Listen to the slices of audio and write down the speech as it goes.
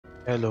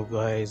Hello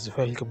guys,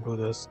 welcome to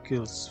the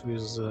skills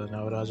vision.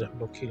 और आज हम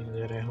लोग खेलने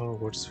जा रहे हैं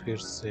हॉगवर्ट्स फिर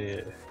से।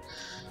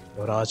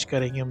 और आज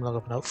करेंगे हम लोग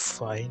अपना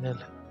फाइनल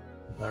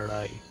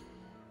लड़ाई।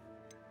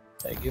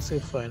 आई गेस ये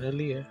फाइनल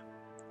ही है।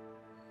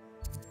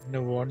 हमने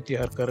वॉन्ट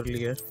तैयार कर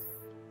लिया है,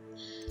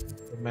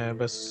 तो मैं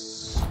बस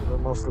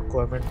रूम ऑफ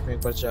रिक्वायरमेंट में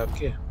एक बार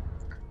जाके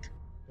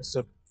ये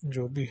सब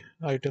जो भी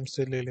आइटम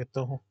से ले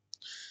लेता हूँ,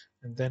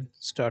 एंड देन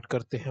स्टार्ट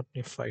करते हैं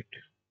अपनी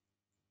फाइट।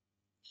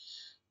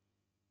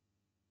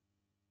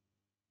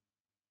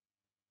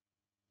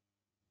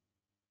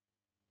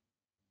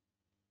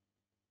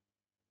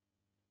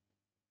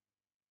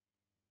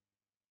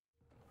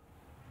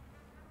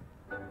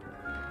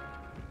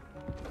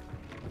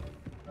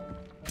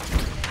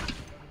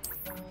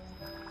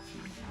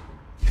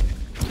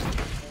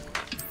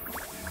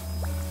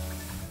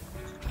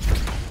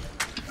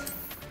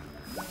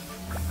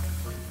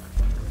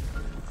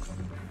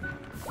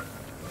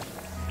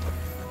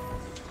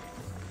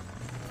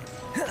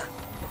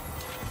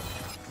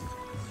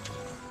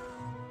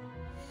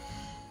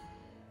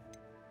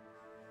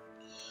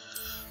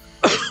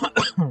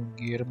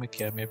 गियर में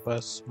क्या मेरे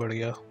पास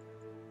बढ़िया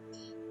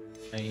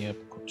नहीं है।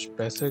 अब कुछ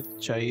पैसे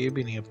चाहिए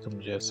भी नहीं, अब तो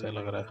मुझे ऐसा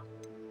लग रहा है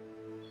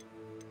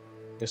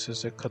जैसे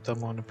से खत्म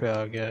होने पे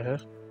आ गया है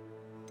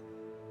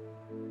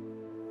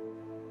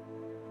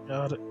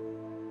यार।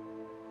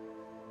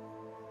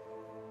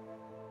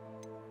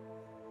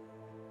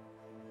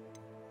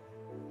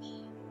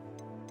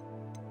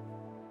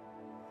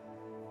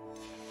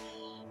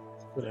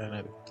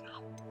 रहने देते हैं।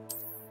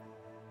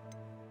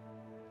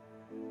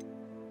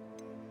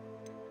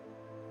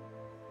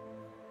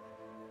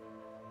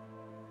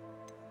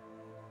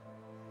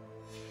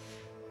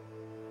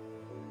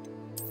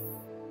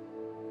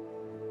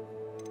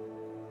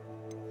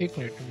 एक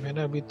मिनट,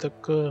 मैंने अभी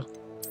तक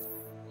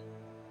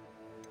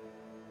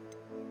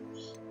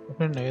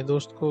अपने नए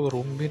दोस्त को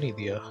रूम भी नहीं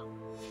दिया।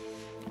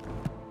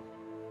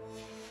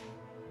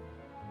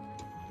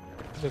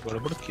 ऐसे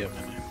गड़बड़ किया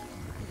मैंने।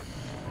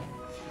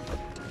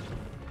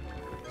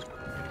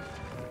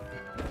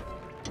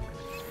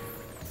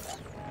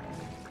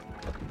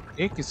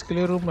 एक किसके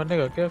लिए रूम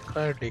बनेगा क्या?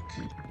 कहाँ है डिक?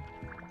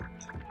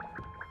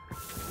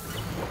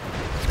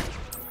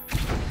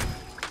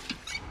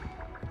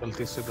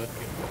 गलती से बन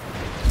गया।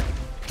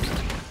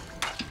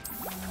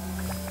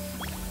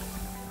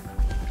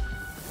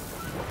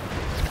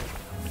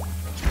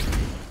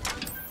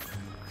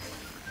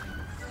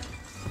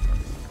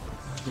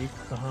 डिक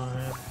कहाँ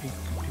है? डिक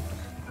डिक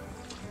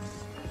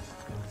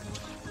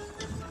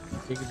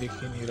डिक दिख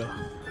ही नहीं रहा।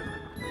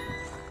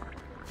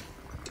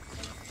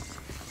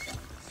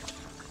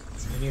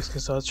 नहीं, इसके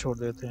साथ छोड़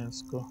देते हैं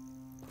इसको।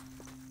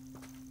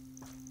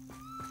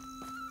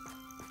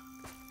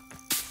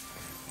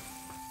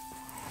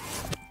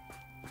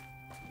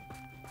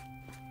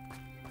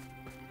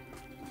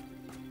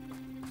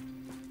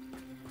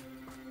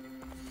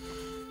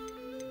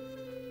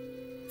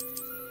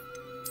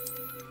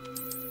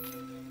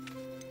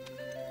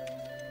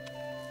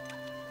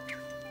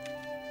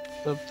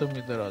 तब तुम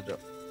इधर आ जाओ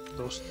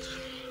दोस्त।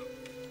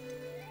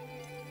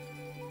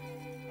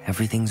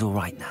 Everything's all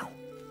right now.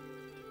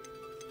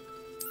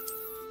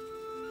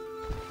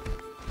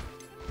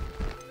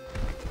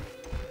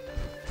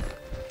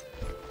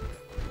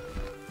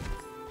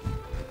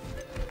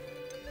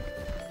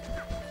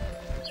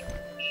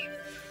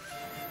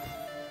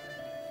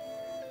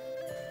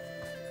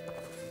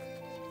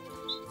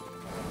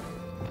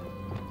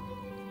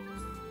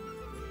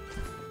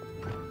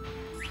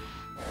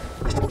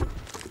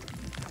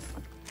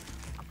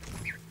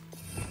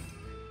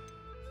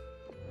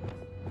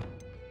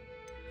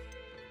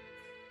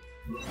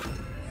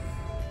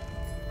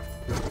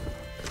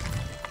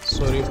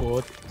 Sorry,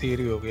 बहुत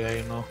देरी हो गया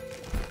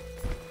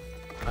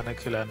खाना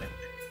खिलाने में।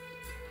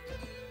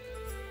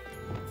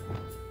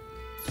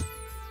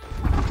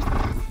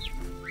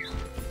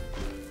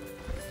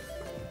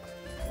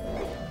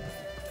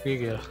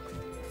 ठीक है,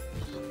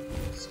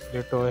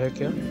 स्प्लिट है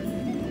क्या?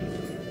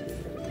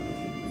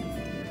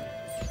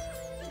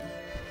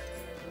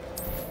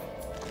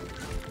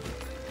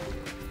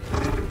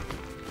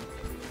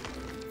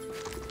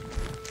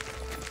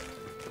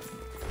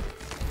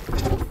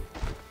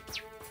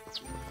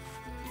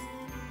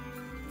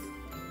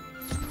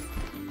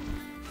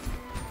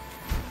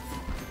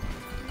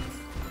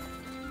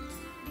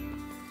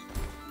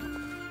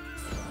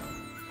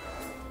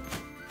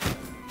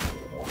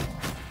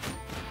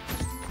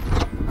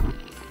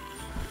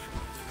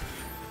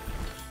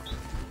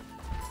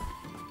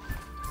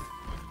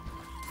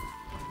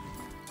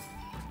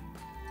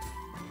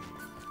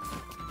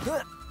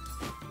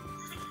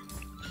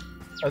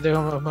 देखो,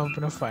 हम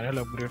अपने फाइनल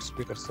अपग्रेड्स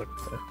भी कर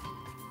सकते हैं।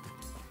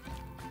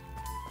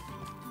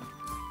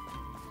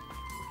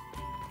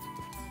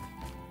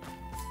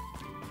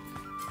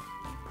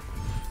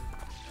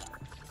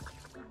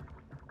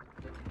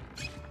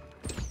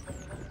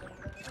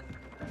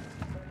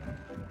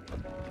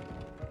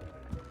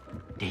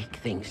 Dick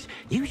thinks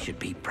you should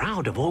be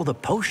proud of all the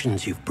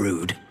potions you've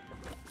brewed.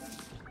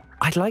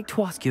 I'd like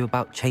to ask you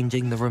about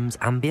changing the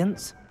room's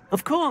ambience.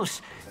 Of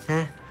course.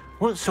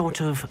 What sort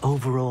of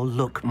overall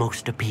look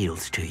most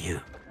appeals to you?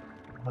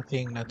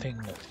 Nothing.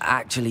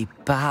 Actually,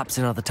 perhaps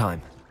another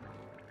time.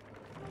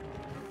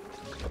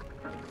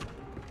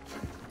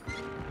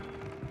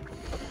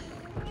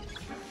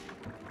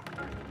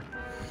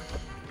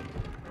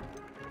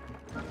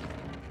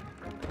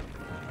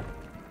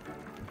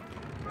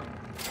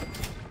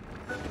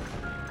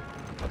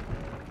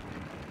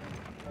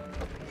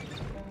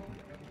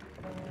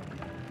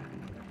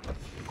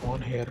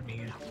 कौन hair नहीं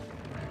है?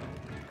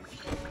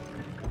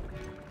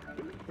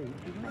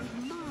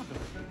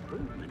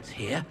 Improvements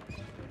here.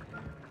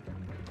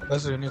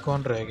 बस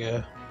unicorn रह गया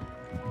है.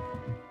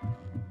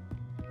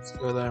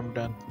 इसके बाद I'm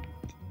done.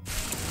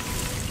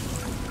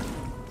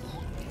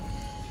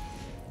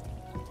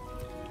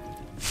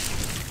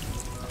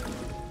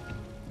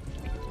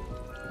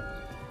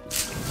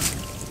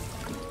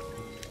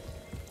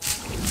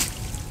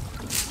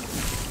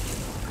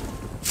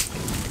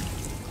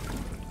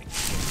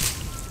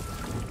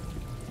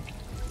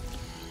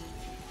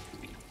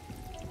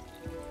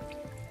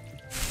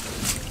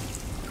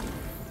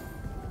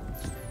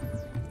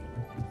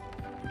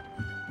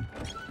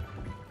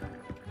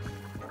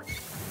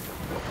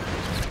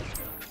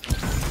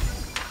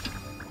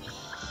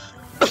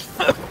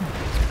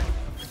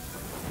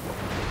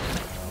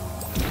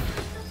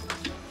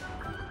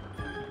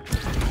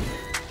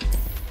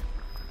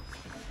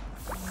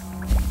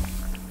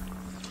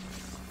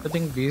 I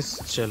think these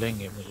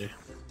चलेंगे मुझे.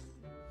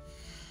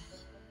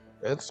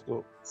 Let's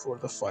go for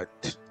the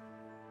fight.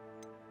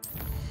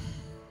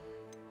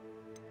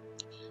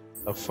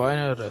 The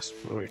final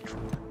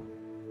respiratory.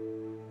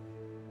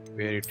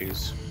 Where it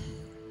is?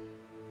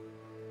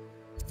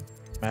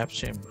 Map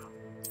chamber.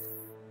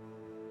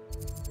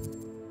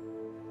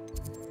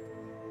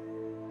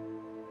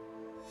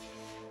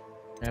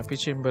 Map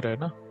chamber है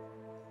ना?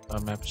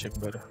 हाँ map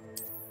chamber है.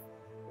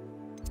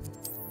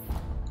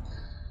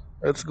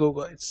 Let's go,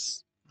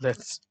 guys.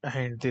 Let's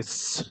end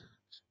this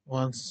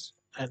once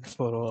and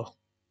for all.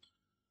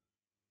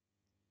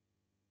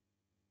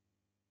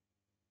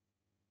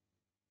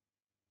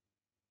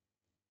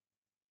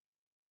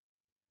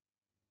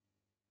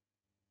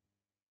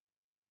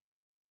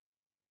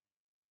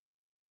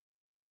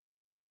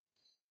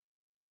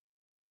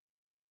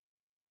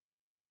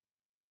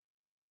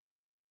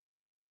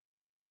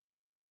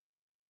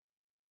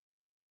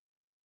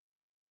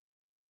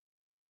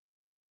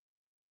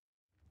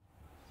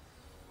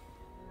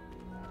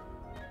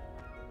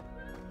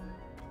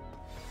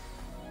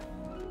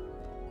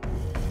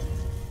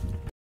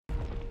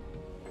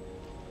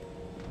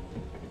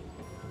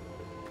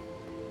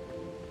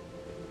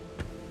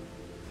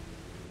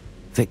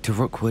 Victor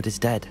Rookwood is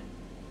dead.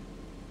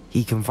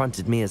 He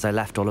confronted me as I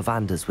left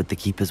Ollivander's with the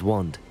Keeper's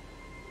wand.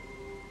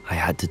 I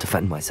had to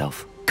defend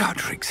myself.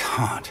 Godric's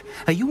heart,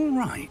 are you all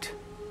right?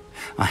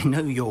 I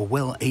know you're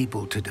well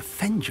able to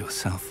defend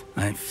yourself.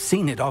 I've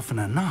seen it often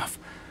enough.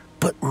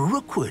 But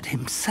Rookwood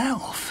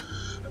himself...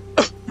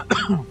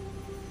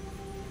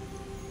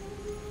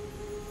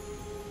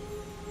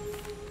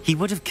 He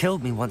would have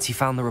killed me once he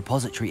found the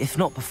repository, if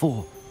not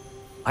before.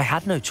 I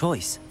had no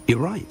choice. You're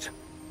right.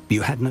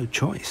 You had no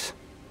choice.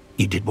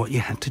 You did what you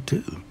had to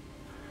do.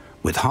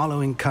 With Harlow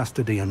in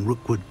custody and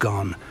Rookwood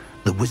gone,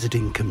 the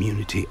wizarding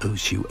community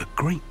owes you a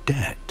great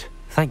debt.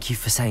 Thank you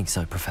for saying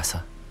so,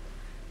 Professor.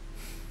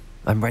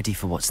 I'm ready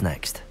for what's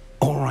next.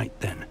 All right,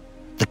 then.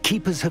 The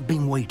Keepers have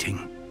been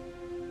waiting.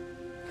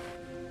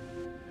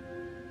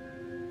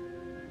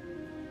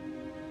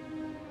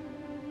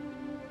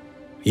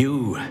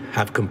 You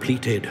have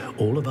completed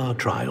all of our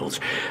trials,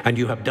 and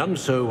you have done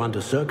so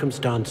under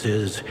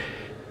circumstances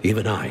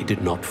even I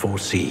did not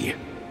foresee.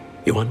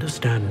 You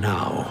understand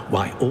now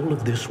why all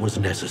of this was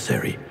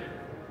necessary.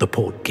 The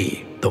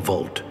portkey, the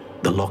vault,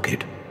 the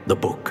locket, the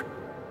book,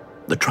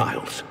 the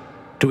trials.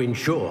 To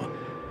ensure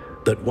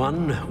that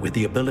one with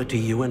the ability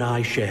you and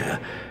I share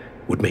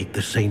would make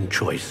the same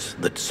choice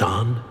that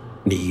San,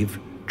 Neve,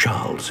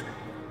 Charles,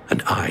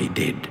 and I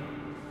did.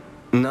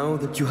 Now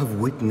that you have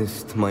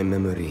witnessed my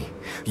memory,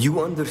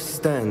 you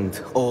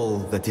understand all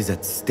that is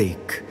at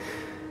stake.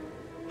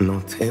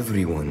 Not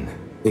everyone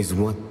is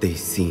what they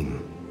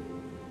seem.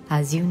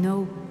 As you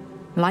know,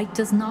 light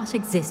does not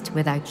exist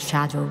without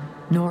shadow,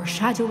 nor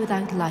shadow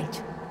without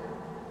light.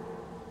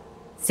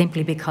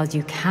 Simply because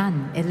you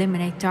can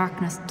eliminate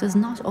darkness does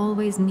not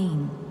always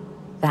mean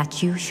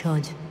that you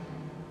should.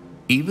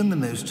 Even the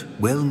most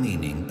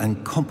well-meaning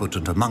and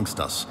competent amongst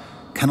us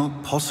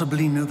cannot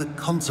possibly know the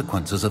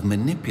consequences of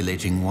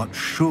manipulating what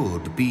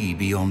should be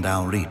beyond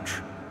our reach.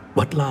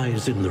 What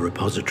lies in the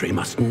repository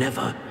must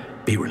never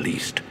be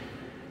released.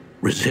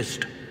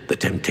 Resist the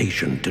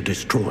temptation to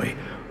destroy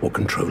or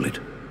control it.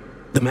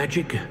 The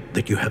magic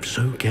that you have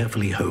so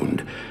carefully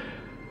honed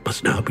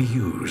must now be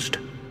used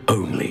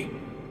only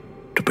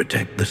to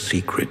protect the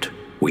secret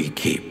we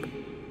keep.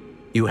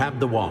 You have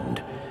the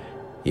wand.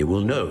 You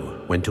will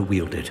know when to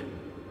wield it.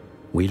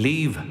 We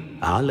leave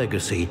our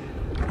legacy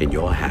in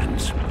your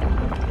hands.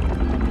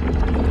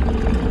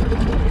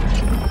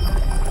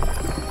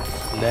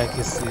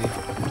 Legacy in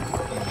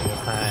your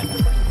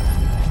hand.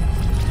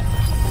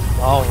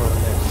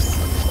 Marvelous.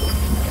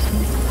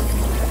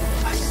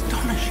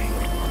 Astonishing.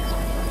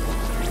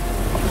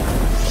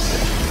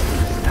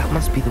 That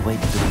must be the way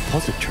to the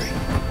repository.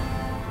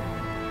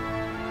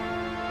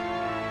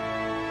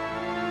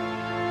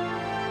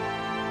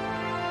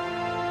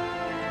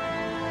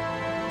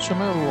 अच्छा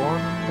मैं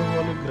वॉन्ड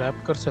वाले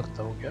grab कर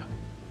सकता हूँ क्या?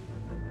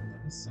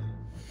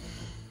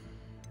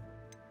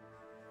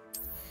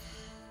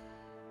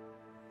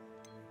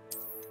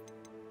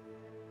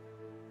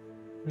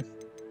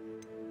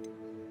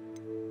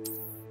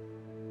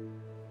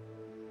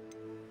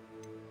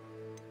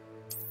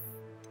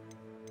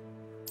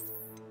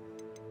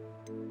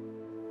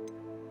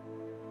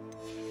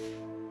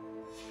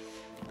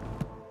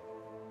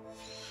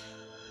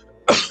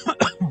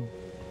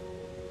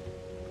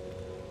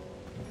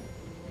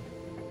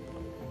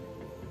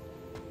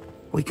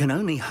 We can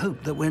only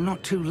hope that we're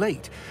not too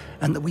late,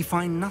 and that we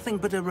find nothing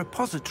but a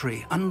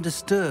repository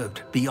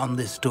undisturbed beyond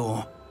this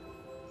door.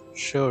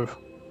 Sure,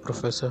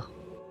 Professor.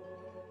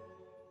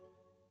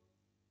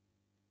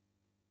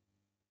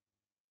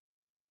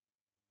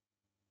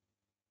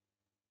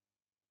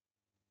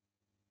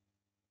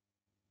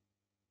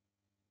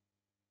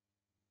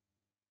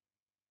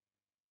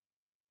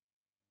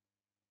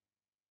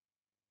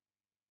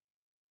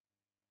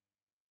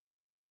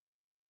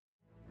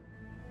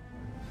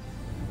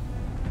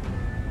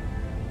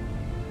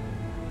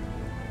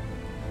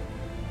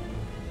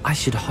 I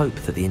should hope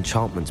that the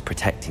enchantments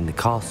protecting the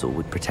castle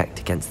would protect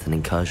against an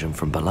incursion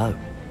from below.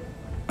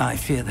 I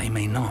fear they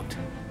may not.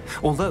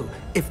 Although,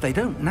 if they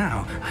don't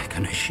now, I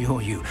can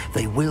assure you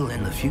they will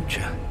in the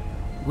future.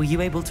 Were you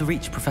able to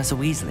reach Professor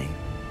Weasley?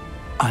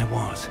 I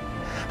was.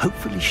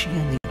 Hopefully she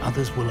and the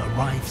others will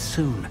arrive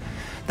soon.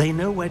 They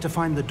know where to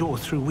find the door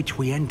through which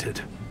we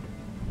entered.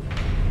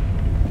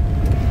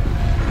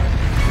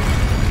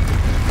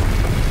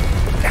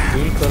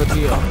 कर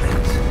दिया. I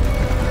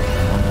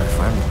wonder if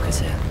Unwritten is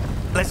here.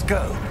 Let's go.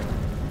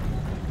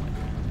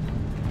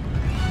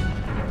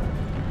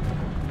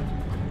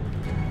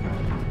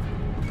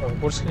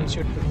 Hogwarts के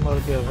नीचे टूट मार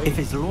गया भाई. If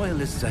his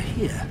loyalists are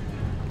here,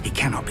 he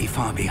cannot be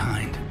far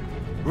behind.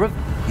 You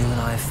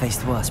and I have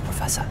faced worse,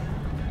 Professor.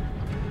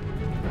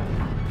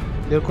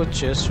 इधर कोई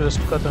चेस्ट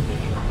वेस्ट का तो नहीं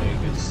है, I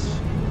guess.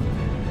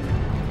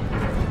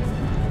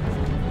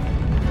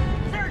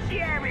 Search the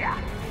area.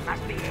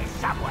 Must be here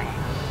somewhere.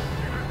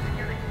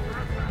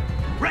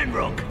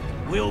 Renrook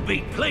will be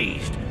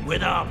pleased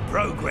with our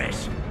progress.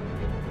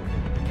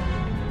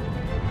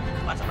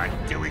 What am I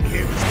doing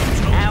here?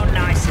 How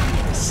nice of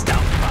you to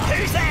stop by.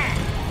 Who's there?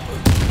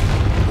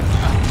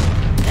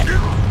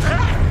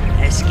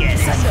 Let's get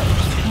it.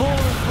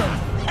 More of them!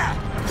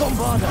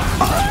 Bombarda!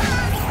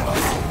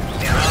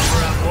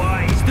 Cover up,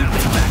 boys.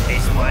 Back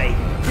this way.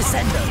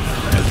 Descendo!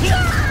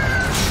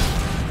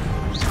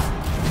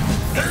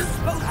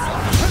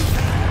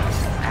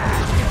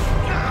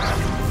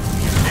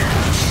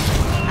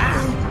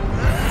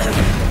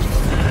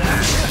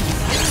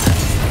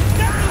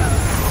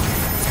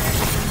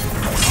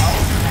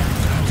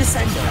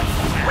 Descendo.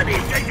 When are you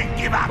going to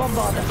give up?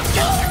 Bombarda!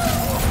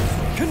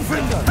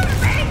 Confringo!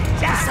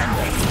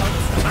 Descendo.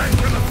 I'm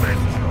gonna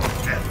avenge your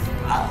death.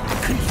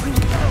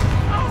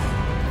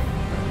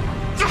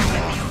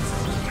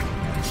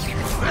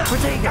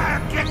 Protego!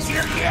 I'll get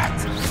you yet.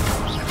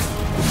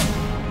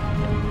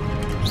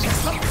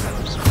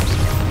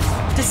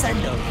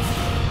 Descendo!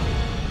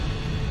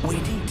 We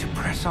need to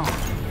press on.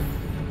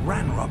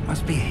 Ranrock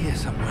must be here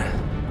somewhere.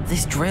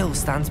 This drill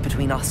stands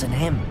between us and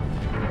him.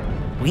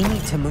 We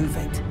need to move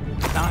it.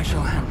 I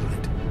shall handle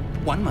it.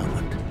 One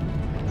moment.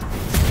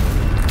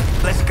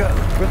 Let's go.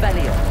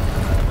 Rebellion!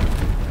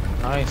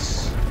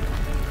 Nice.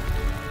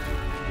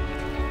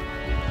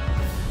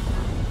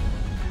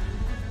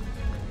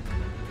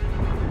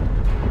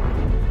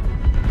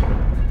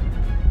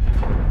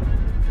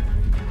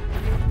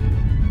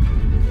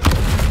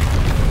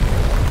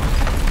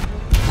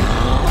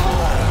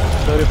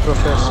 Sorry,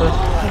 Professor.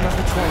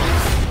 Another troll.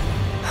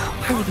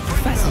 Who are the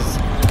professors?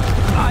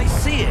 I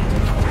see it,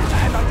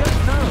 and I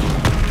don't know.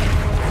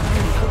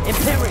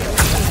 Imperial!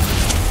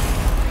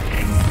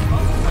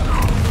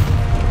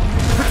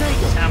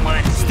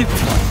 Someone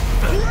Stupid one!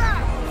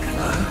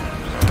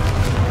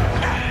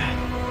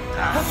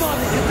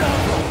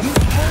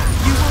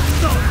 You will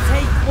not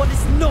take what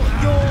is not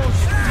yours!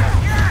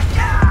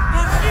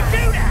 How can you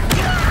do that?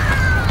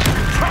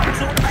 Trolls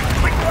will make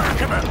quick work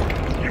of them.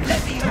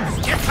 Let me use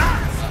your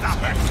fast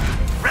stop it.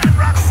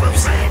 Renrock will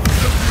say it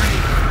to me.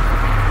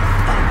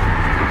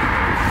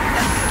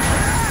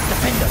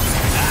 Defender!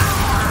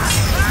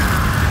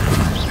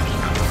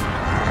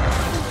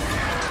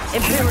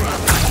 Imperial!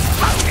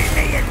 Only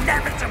the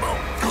inevitable.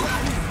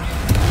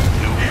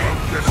 You won't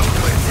get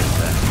away with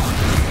that.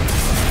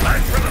 I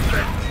shall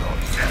avenge your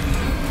death.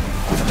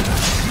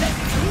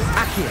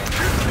 Accio!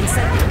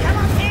 Incendio! Come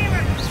on here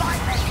and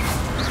fight me.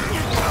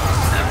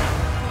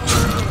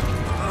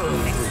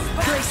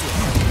 Glacier!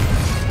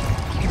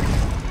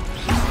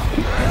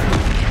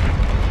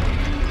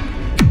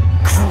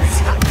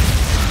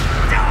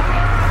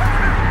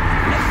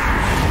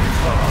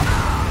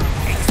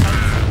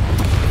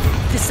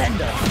 Descendo!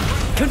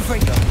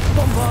 Confringo!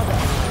 Bombarda!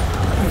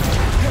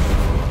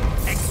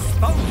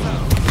 Exposo!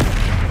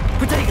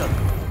 Protego!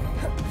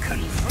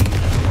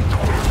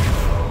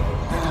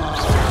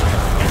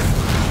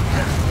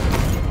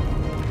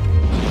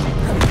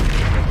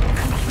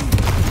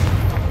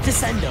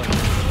 Descendo!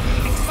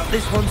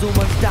 This one's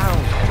almost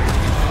down.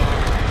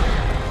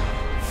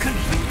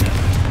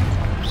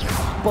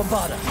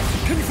 Bombarda!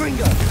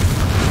 Confringo!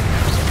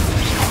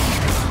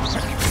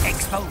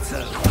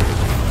 Expulso!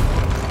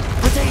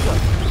 Protego!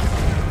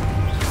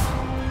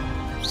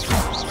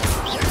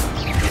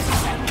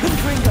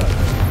 Confringo!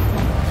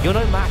 You're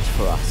no match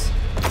for us.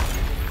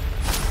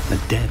 A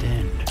dead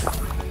end.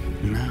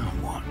 Now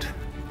what?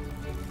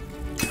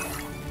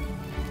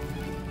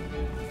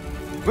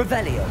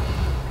 Revelio!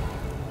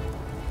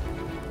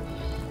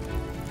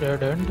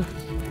 Dead end.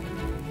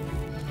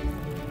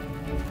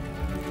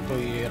 तो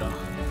ये रहा.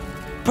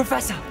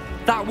 Professor!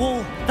 That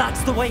wall!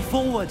 That's the way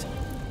forward!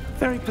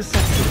 Very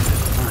perceptive,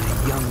 my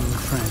young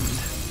friend.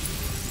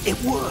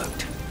 It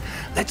worked.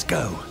 Let's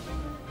go.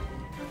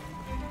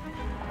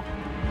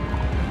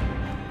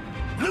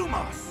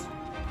 Lumos!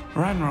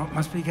 Ranrock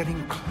must be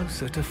getting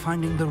closer to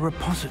finding the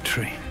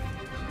repository.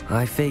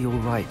 I fear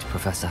you're right,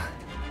 Professor.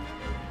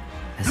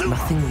 There's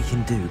nothing we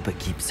can do but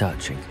keep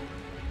searching.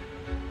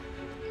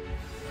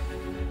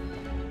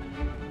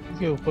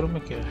 ये ऊपर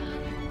में क्या है?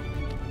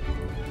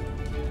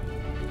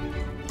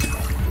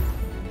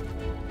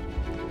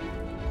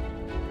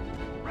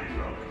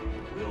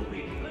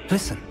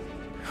 Listen,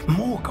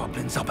 more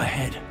goblins up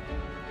ahead.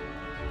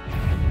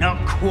 Not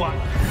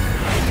quite.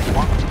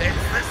 What is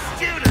the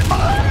student?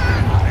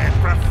 The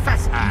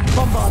professor!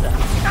 Bombarda!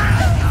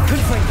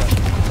 Confringo!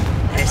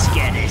 Let's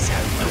get this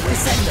over with.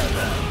 Descendo!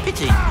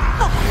 Pity!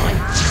 Not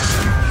quite.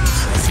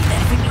 I've seen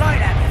anything like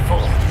that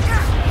before.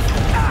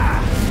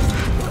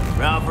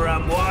 Rather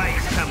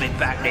unwise coming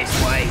back this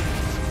way.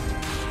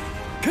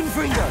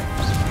 Confringo!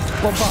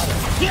 Bombarda!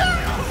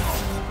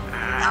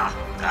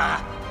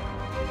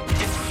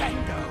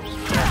 Descendo.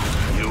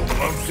 You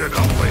won't get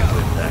away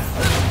with that.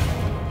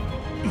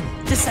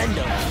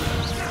 Descendo!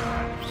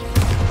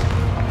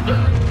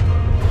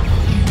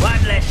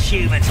 One less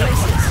human to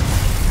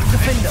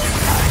Defendo!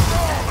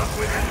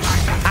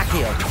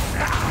 Accio!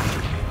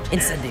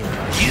 Incendio!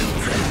 You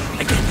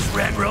against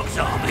Red Rock's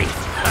army.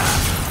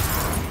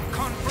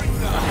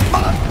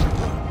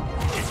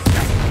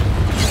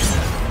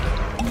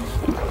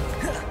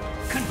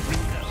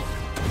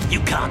 You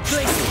can't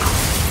trace it.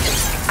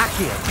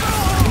 Accio!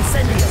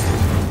 Incendio!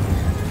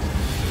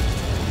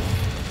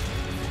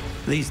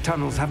 These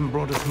tunnels haven't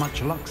brought us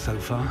much luck so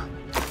far.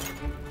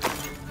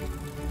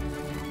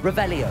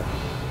 Revelio!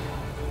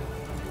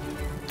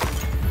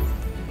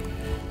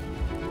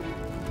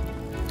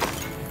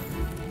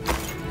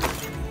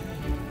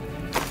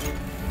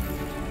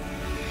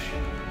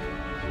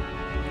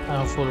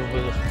 I'm full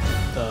with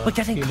the. We're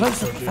getting feeling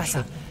closer, of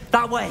Professor!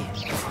 That way!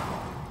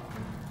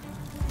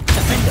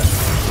 Defender!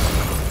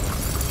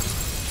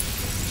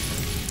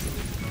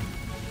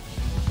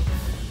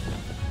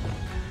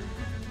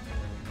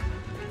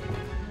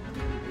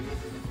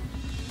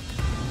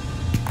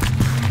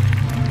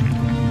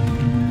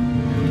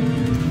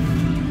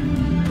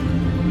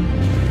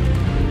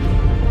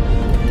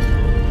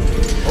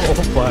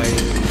 Oh भाई.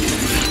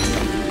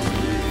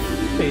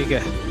 ठीक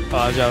है.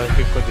 आ जाओ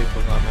इनके को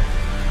देखूंगा मैं.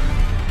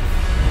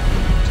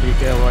 ठीक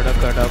है वाड़ा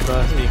कडाब्रा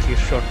एक ही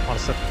शॉट मार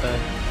सकता है.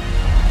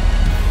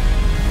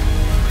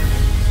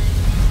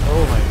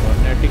 ओह माय गॉड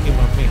नेटी की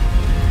मम्मी.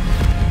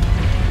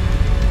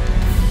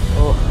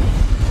 ओह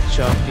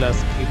 4 क्लास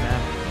की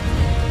मैम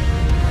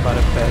पर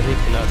पहली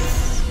class.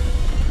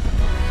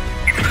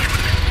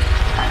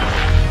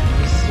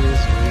 This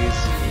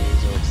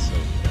is also.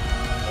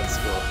 Let's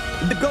go.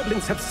 The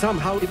goblins have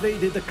somehow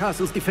evaded the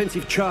castle's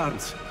defensive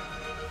charms.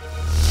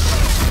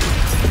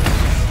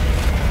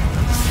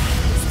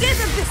 Steer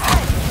them this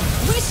way!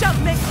 We shall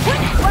make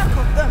quick work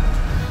of them!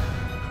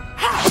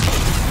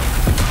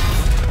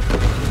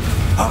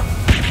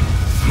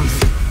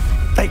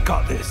 They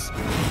got this.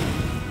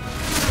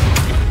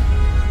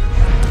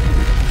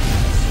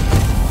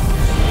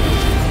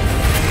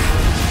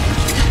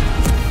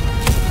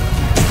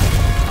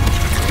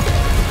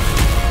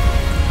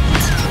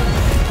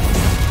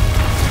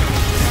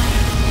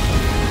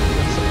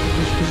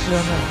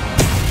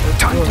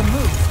 Time to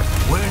move.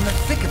 We're in the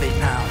thick of it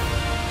now.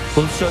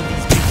 We'll show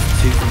these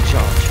beasts who's in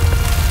charge.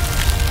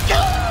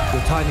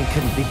 Your timing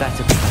couldn't be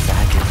better, Professor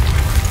Hackett.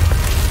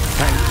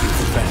 Thank you,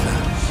 Professor.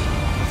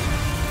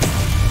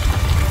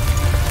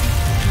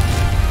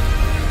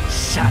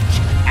 Such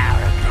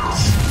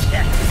arrogance.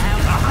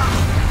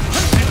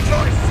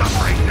 Enjoy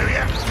suffering, do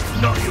you?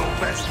 Not your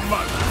best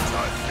moment,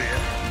 I fear.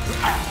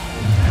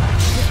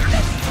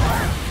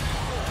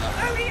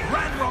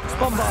 Ranrock's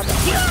Bombarda!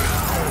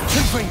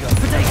 Confringo!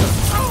 Protego!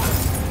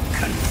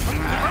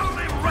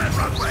 only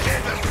Ranrock were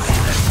here to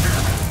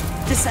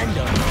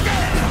Descendo!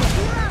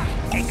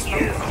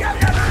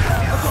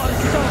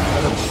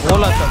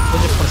 बोला था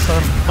मुझे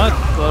परेशान मत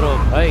करो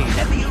भाई.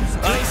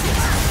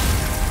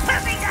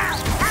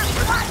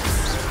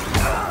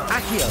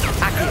 Accio!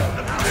 Accio!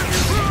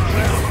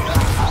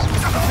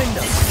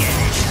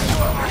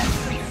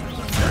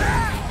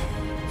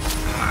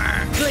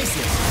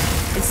 Glacius!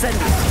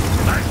 Incendio!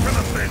 I shall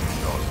avenge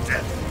your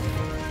death!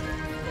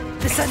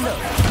 Descendo!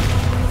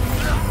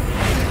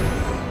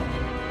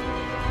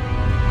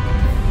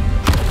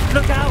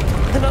 Look out!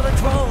 Another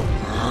troll!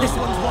 This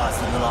one's worse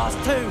than the last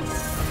two!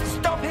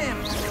 Stop him!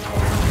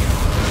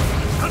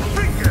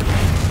 Unbreaker!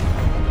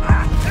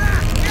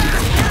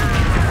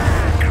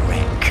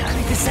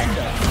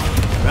 Descendo!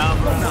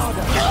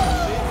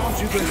 Aren't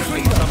you going to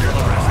leave some for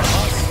the rest of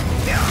us?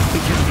 We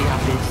shouldn't be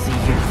happy to see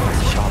you,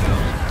 Professor Sharp.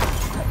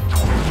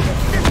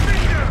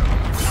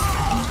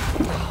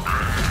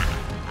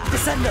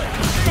 Descendo!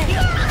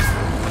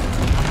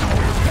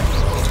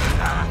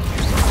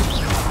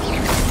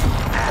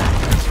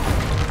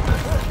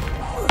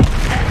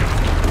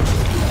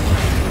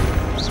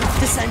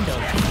 Descendo!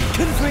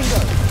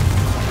 Confringo!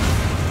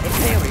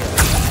 Imperial!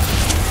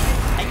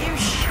 Are you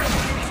sure?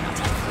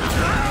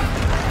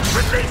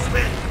 Release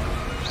me!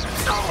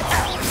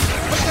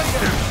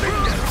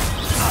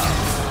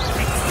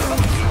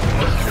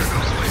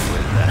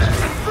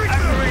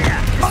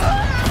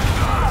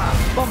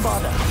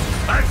 Bombarda!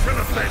 I shall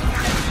avenge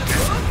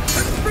you!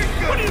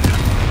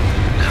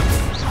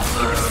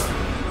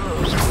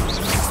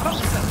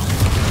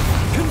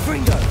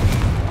 Confringo!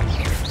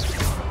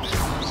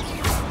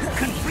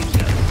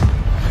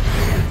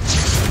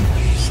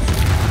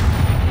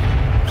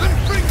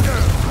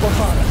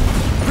 Bombarda!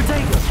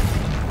 Protego!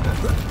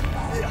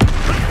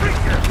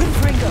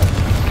 Confringo!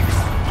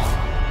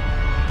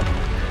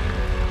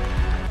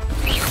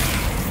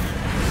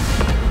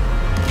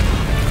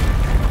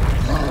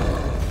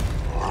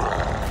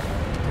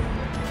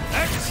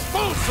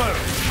 Expulso!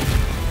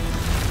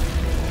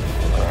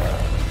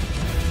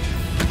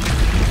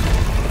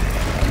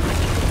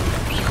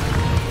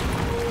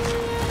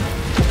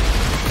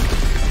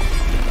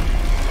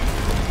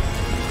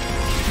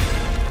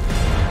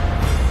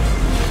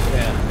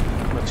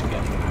 बच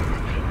गया।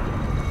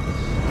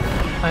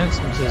 Thanks,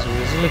 Mrs.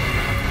 Weasley.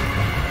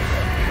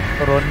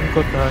 Ron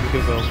को thank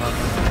you दो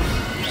मामा।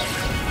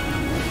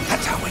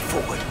 That's our way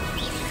forward.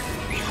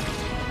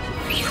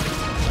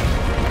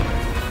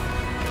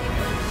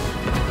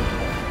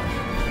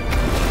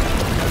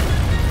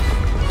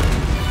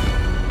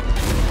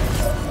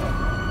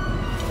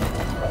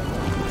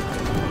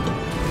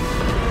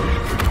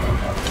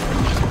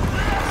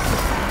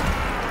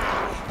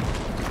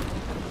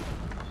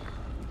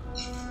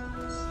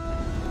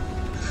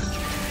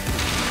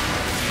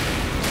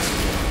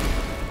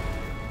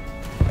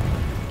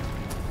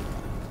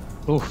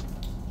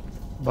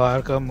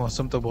 बाहर का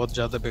मौसम तो बहुत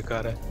ज़्यादा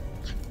बेकार है।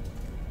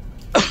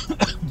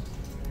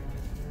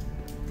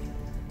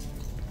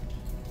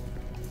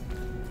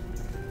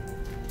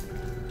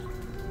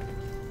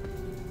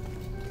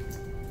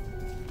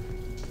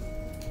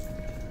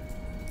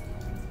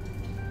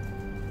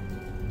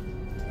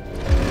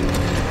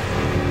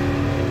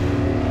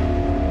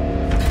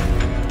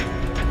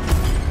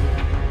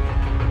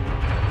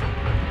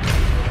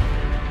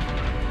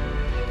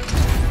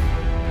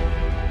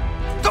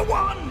 The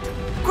wand!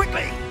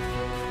 Quickly!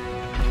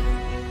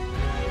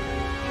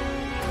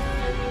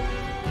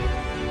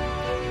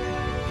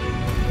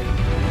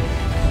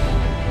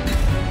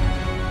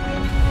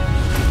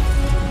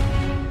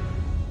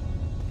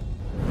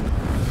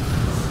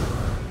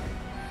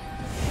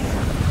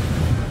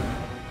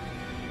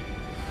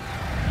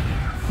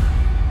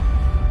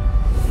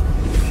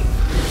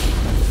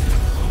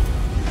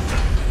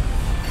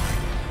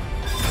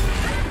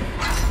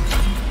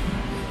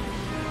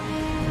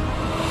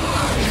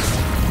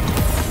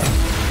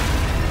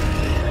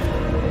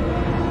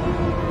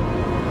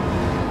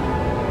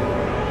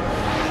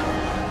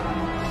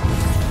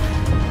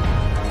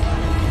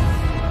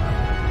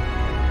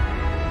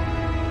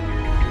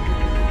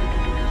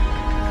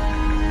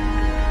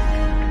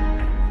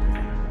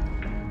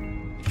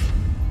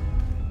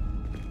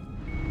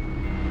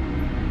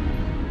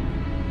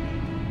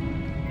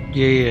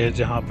 यही है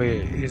जहाँ पे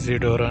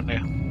इज़िडोरा ने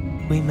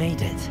We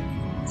made it.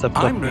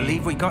 सबको I'm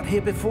relieved we got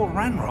here before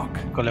Ranrock.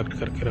 Collect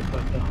करके रखा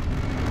था।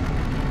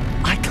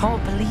 I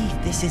can't believe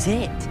this is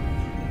it.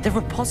 The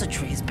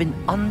repository has been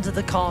under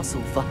the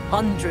castle for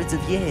hundreds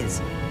of years.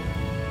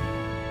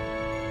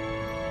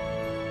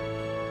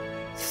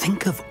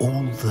 Think of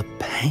all the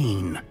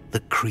pain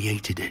that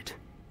created it.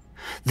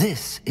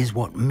 This is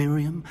what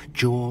Miriam,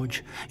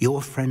 George,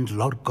 your friend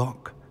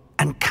Lodgok,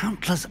 and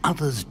countless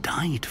others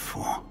died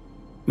for.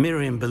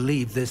 Miriam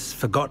believed this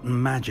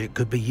forgotten magic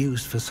could be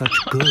used for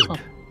such good.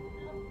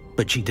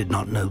 But she did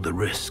not know the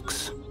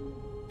risks.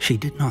 She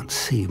did not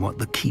see what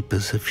the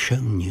Keepers have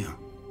shown you.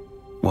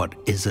 What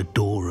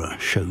Isadora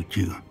showed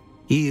you.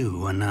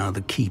 You are now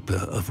the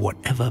Keeper of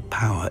whatever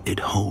power it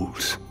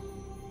holds.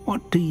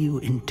 What do you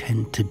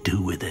intend to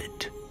do with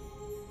it?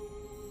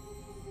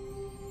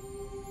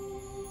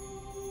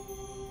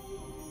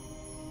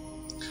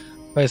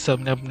 भाई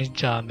सबने अपनी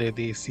जान दे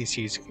दी इसी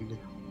चीज के लिए।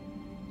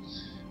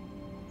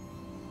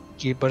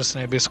 Keepers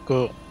ने भी इसको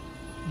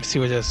इसी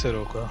वजह से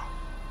रोका।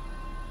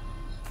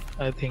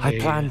 I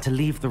plan to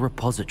leave the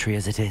repository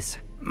as it is.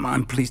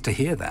 I'm pleased to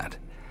hear that.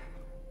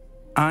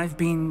 I've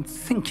been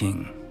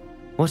thinking.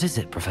 What is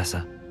it,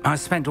 Professor? I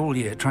spent all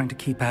year trying to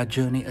keep our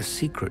journey a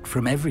secret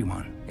from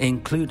everyone,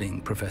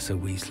 including Professor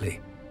Weasley.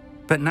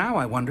 But now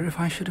I wonder if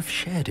I should have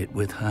shared it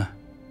with her,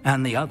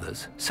 and the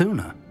others,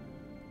 sooner.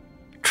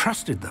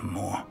 Trusted them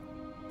more.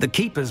 The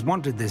Keepers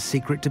wanted this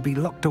secret to be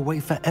locked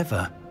away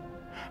forever.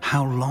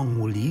 How long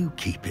will you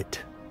keep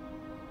it?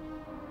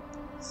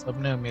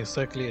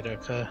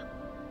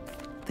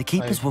 The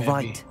Keepers were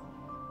right.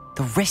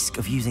 The risk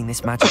of using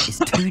this magic is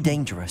too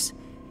dangerous.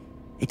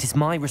 It is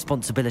my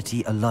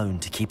responsibility alone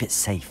to keep it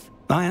safe.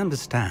 I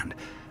understand,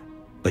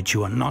 but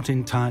you are not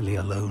entirely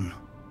alone.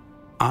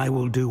 I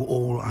will do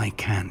all I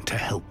can to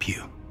help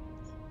you.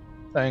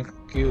 Thank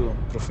you,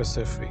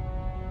 Professor Fee.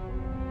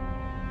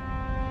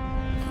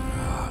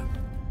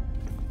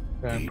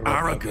 The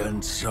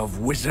arrogance of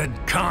wizard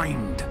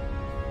kind.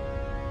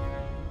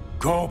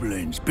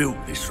 Goblins built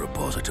this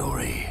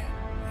repository.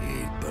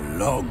 It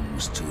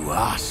belongs to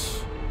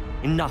us.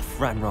 Enough,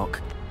 Ranrock.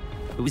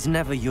 It was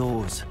never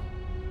yours.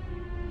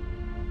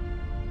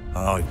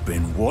 I've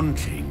been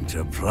wanting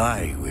to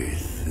play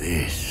with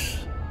this.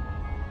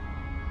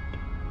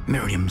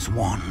 Miriam's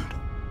wand.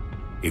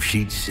 If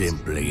she'd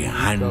simply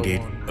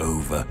handed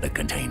over the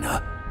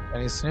container,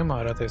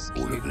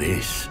 all of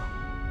this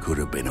could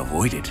have been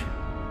avoided.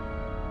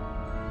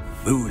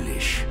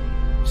 Foolish,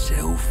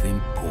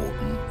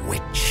 self-important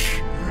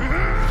witch.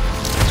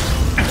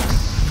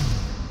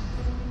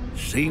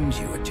 Seems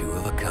you were two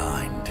of a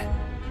kind.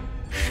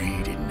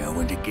 She didn't know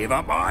when to give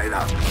up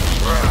either.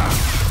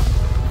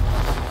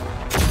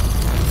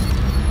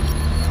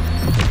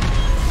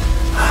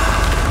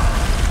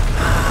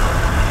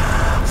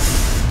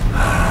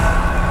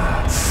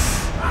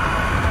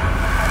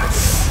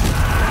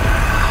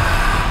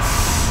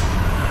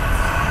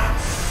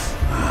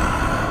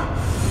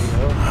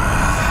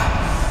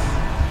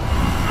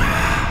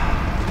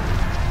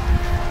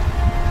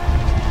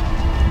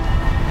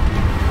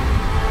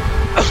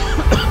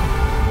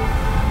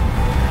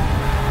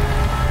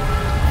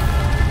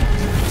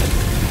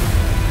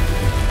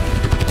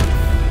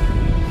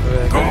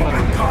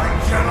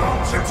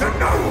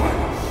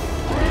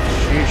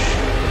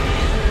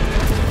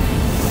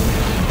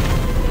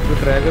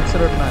 Dragon से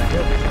लड़ना है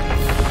क्या?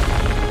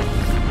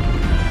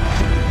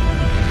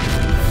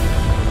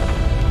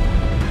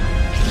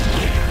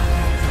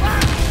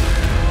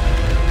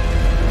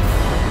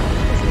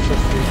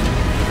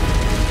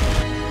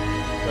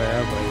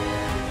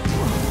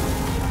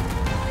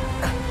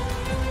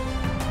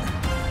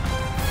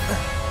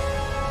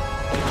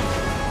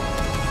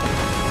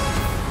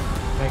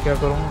 मैं क्या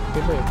करूँ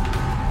अकेले?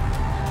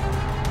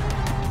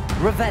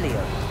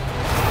 Revelio.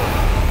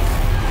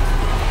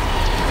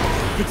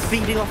 It's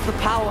feeding off the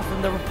power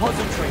from the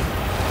repository.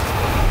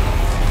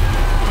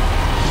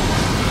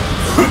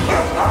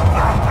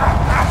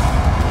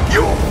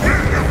 Your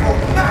beautiful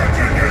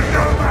magic is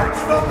no match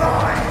for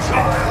mine,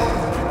 child!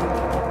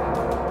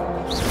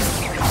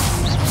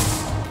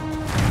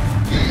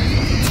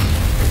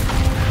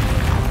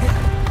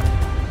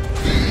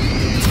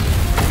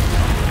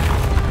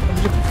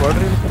 मुझे पढ़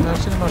रही हूँ मैं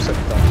नहीं मार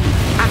सकता।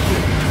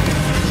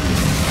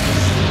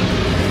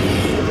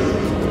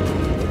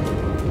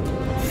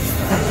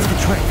 That's the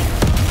trick.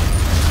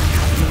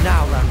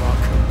 Now,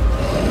 Ranrock.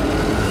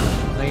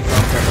 नहीं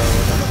काम कर रहा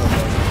है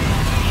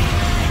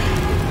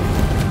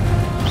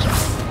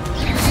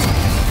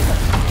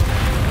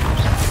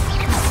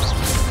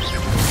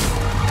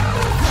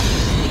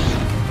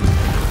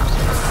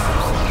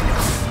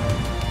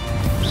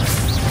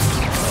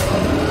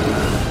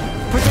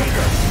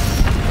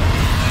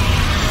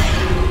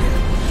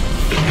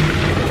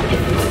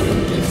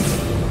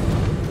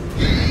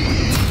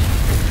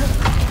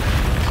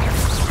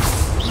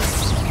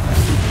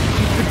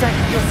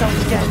Protect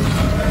yourself again.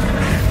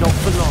 Not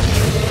for long.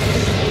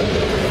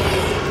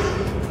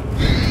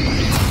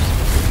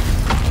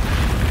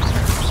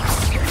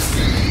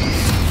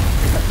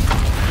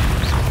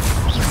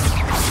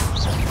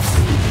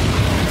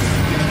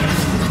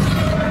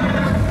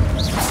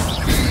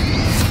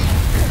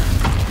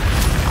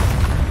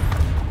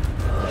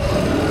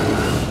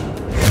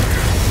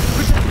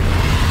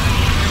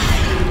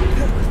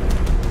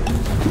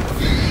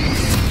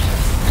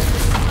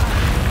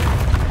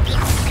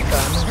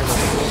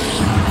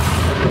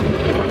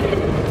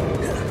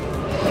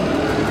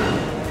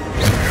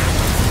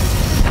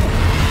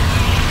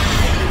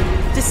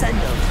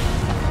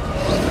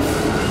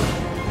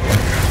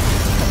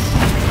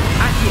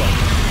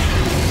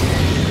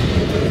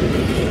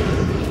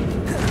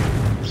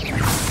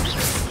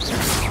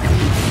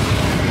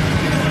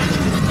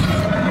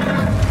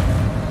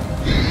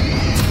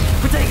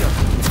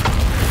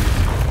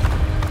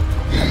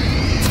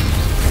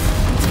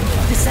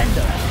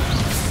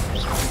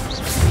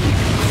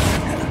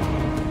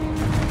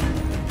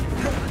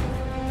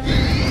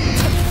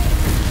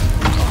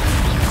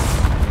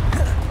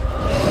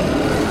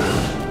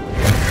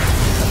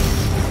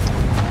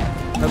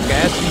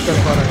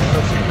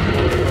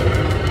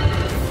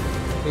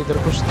 इधर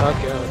कुछ था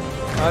क्या?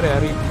 अरे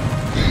यार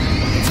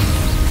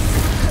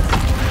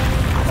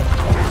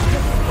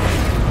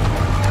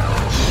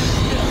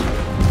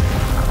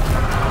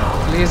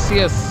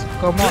Glacius,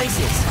 come on.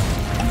 Glacius.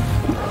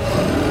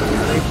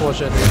 नहीं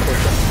पहुंचा, नहीं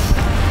पहुंचा.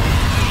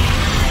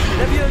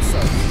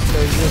 Levioso.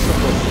 Levioso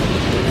पहुंचा.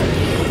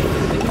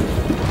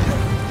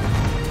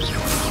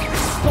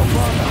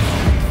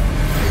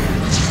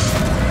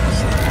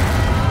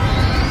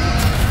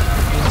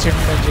 Ancient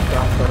magic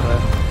काम कर रहा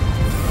है.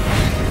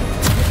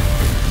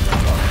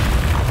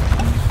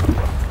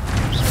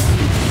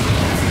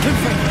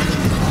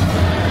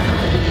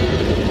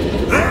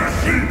 There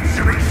seems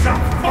to be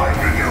some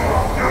fighting you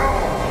all do.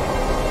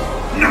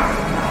 No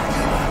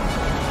matter.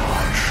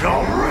 I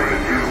shall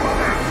rid you of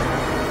it.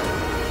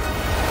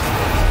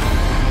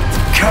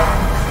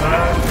 Come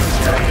close,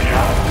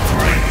 young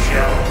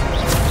creature.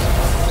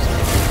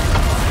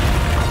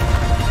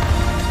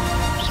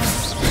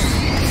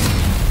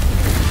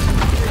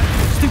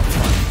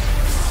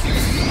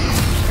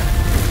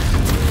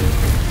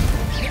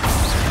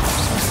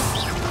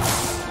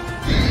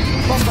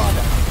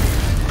 Bombarda.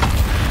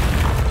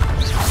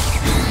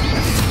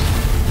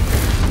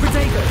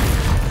 Protego.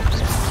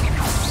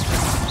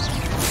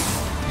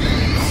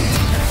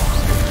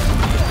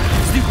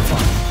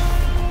 Stupefy.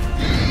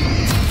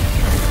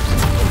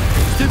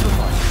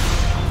 Stupefy.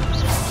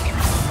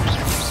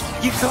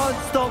 You can't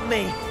stop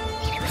me.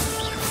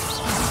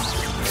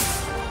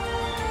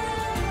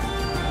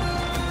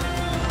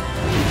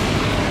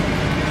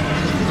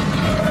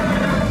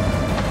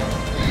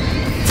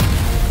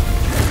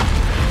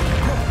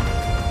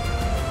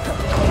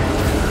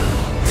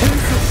 Two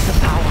sources of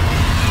power.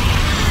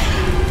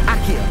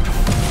 Accio.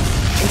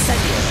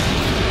 Incendio.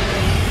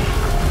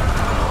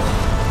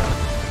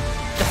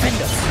 Defend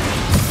us.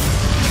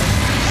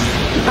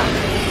 Ha!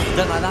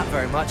 Don't like that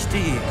very much, do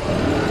you?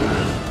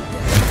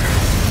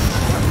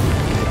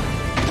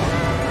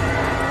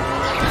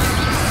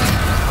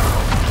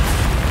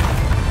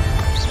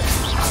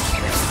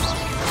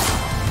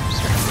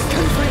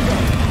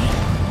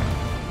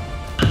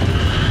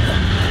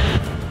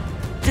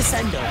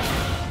 Descendo.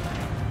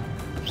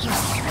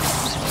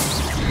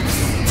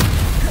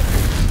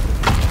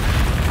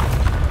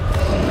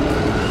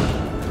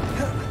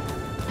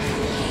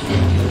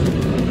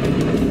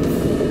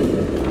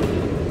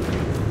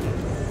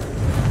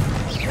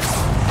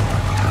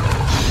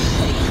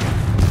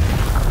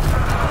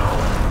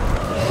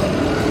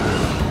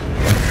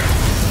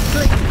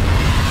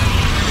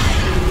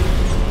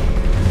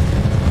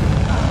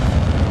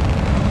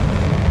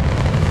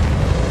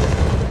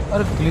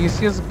 और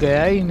ग्लेशियस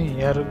गया ही नहीं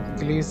यार.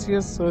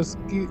 ग्लेशियस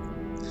उसकी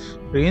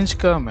range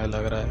कम है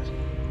लग रहा है.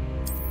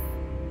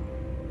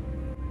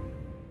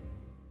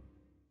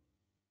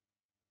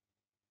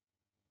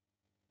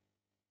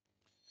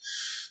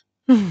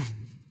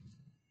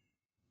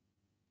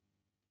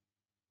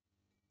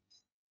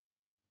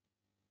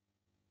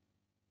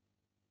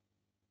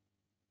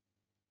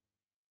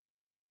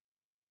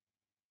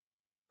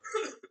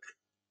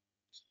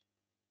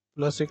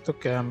 Plus एक तो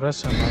कैमरा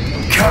संभालना.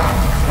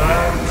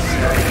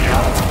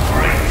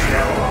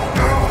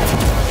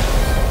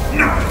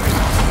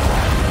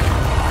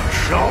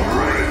 Shall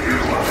rid you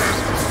of it.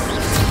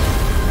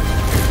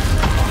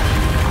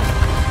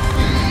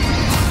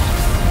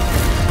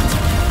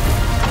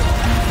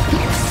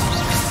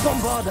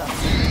 Bombarda.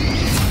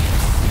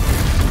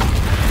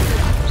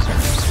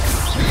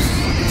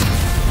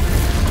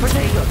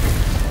 Protego.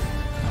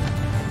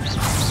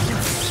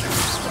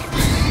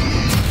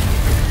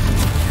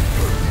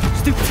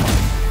 Stupefy.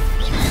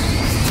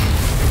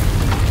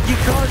 You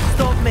can't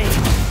stop me.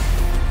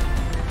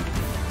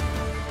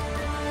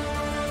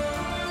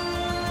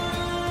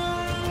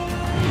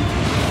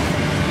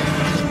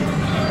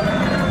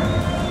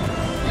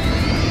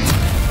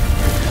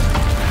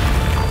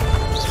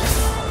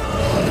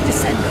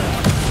 Descendo.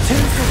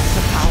 Two sources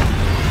of power.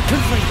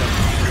 Confringo.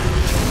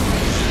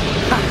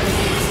 Ha!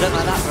 Don't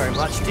like that very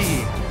much, do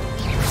you?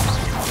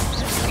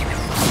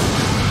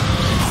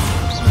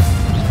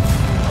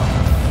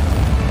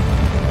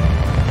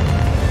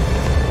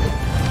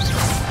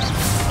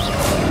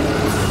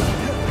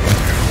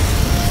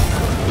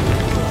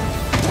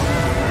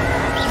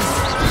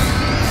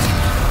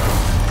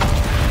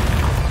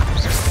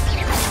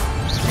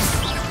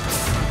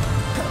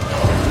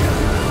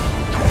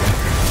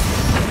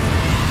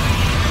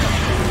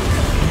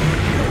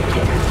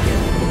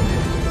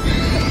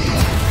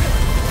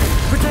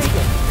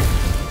 Protego.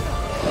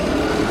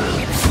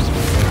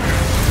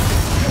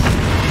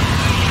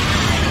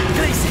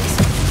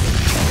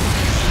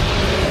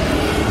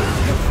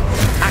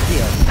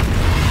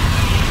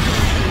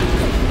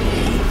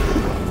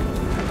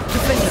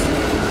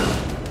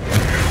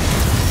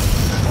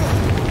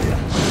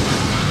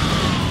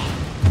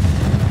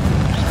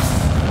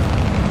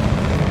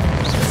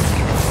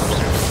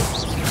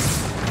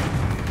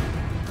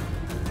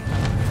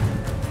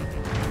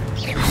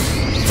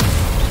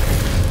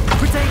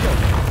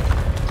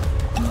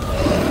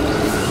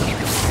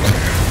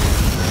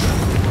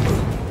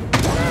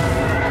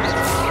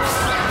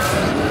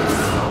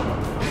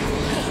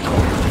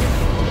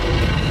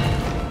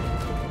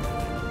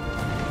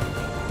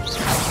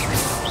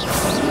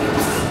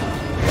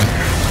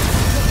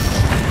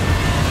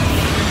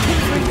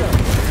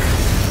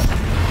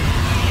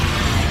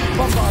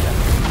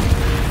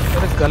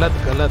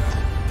 गलत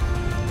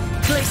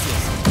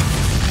Glaciers.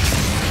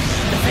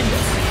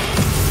 Defenders.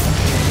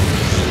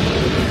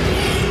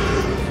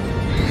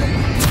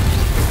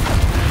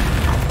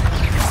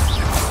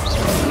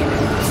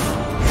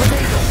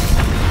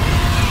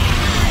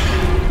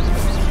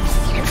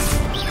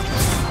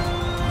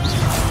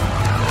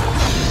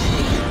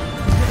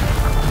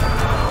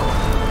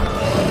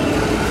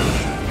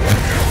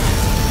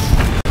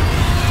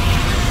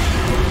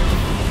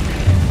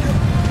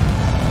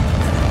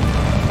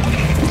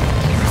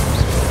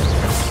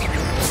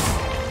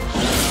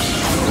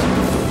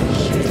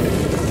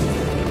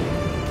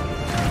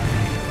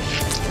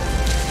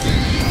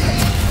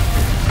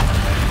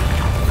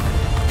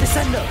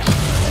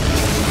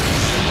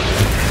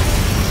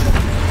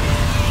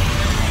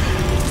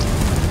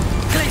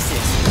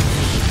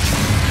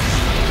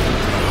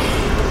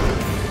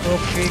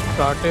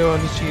 कांटे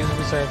वाली चीज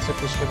भी शायद से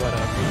पिछली बार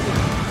आती थी।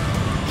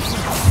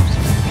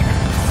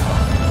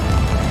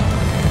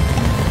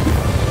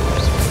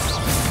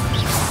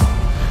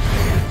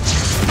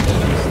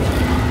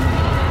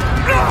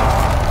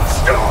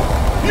 Stop!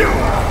 You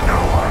have no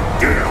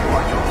idea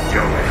what you're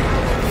doing!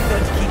 You're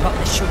going to keep up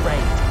this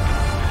charade.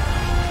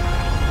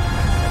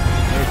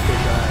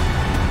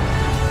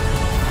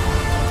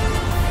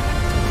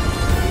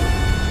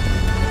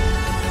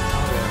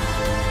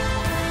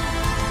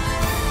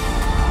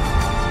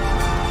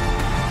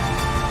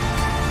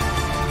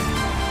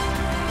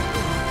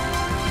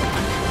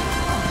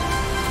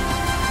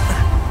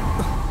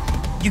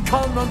 You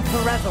can't run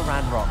forever,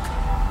 Ranrock.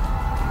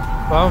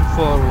 Come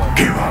forward.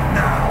 Give up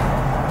now,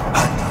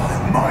 and I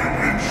might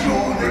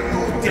ensure that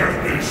your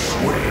death is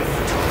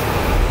swift.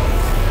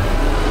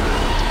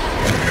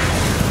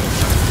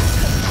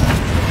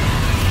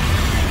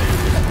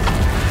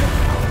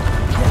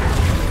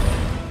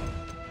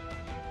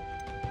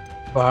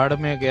 बाढ़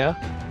में गया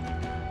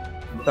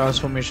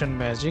transformation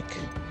magic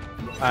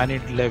I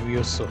need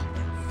लेवियोसो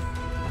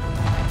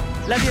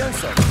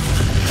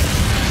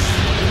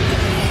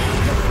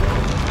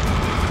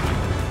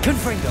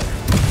Confringo.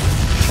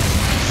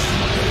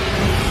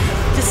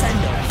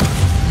 Descendo.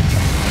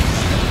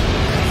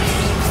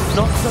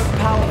 Not so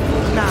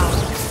powerful now.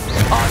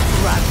 On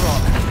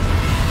Ranrock.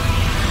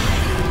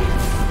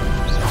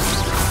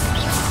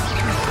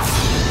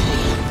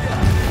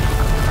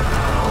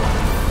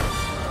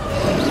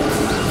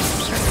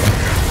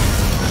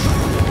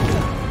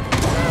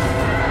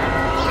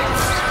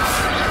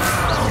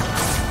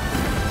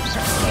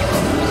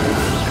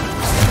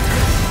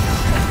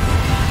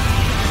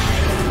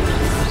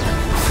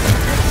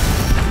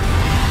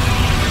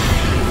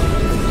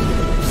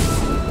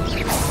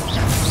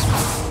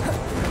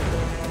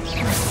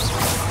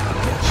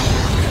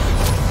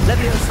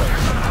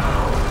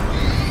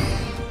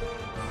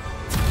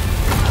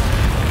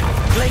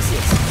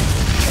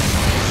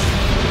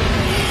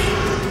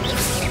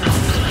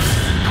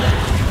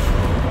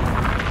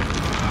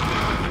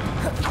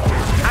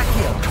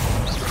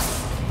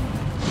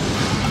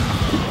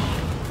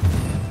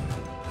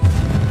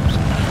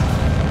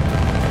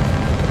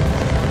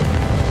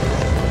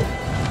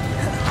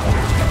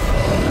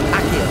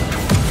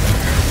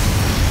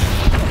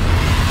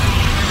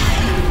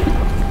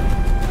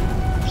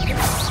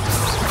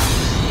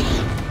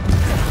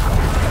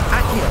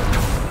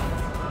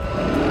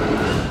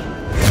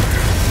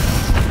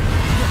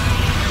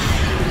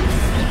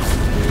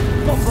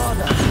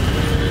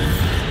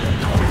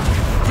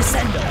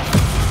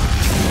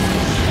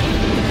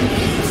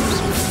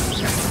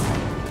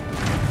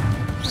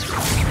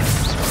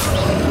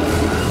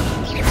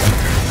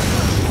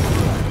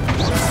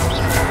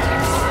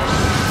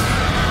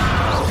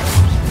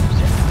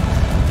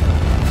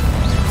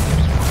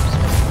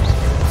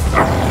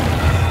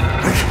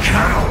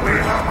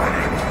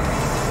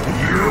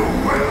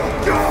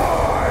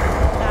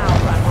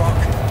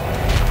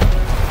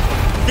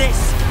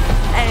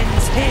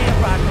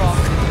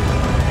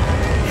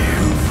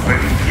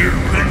 You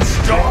can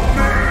stop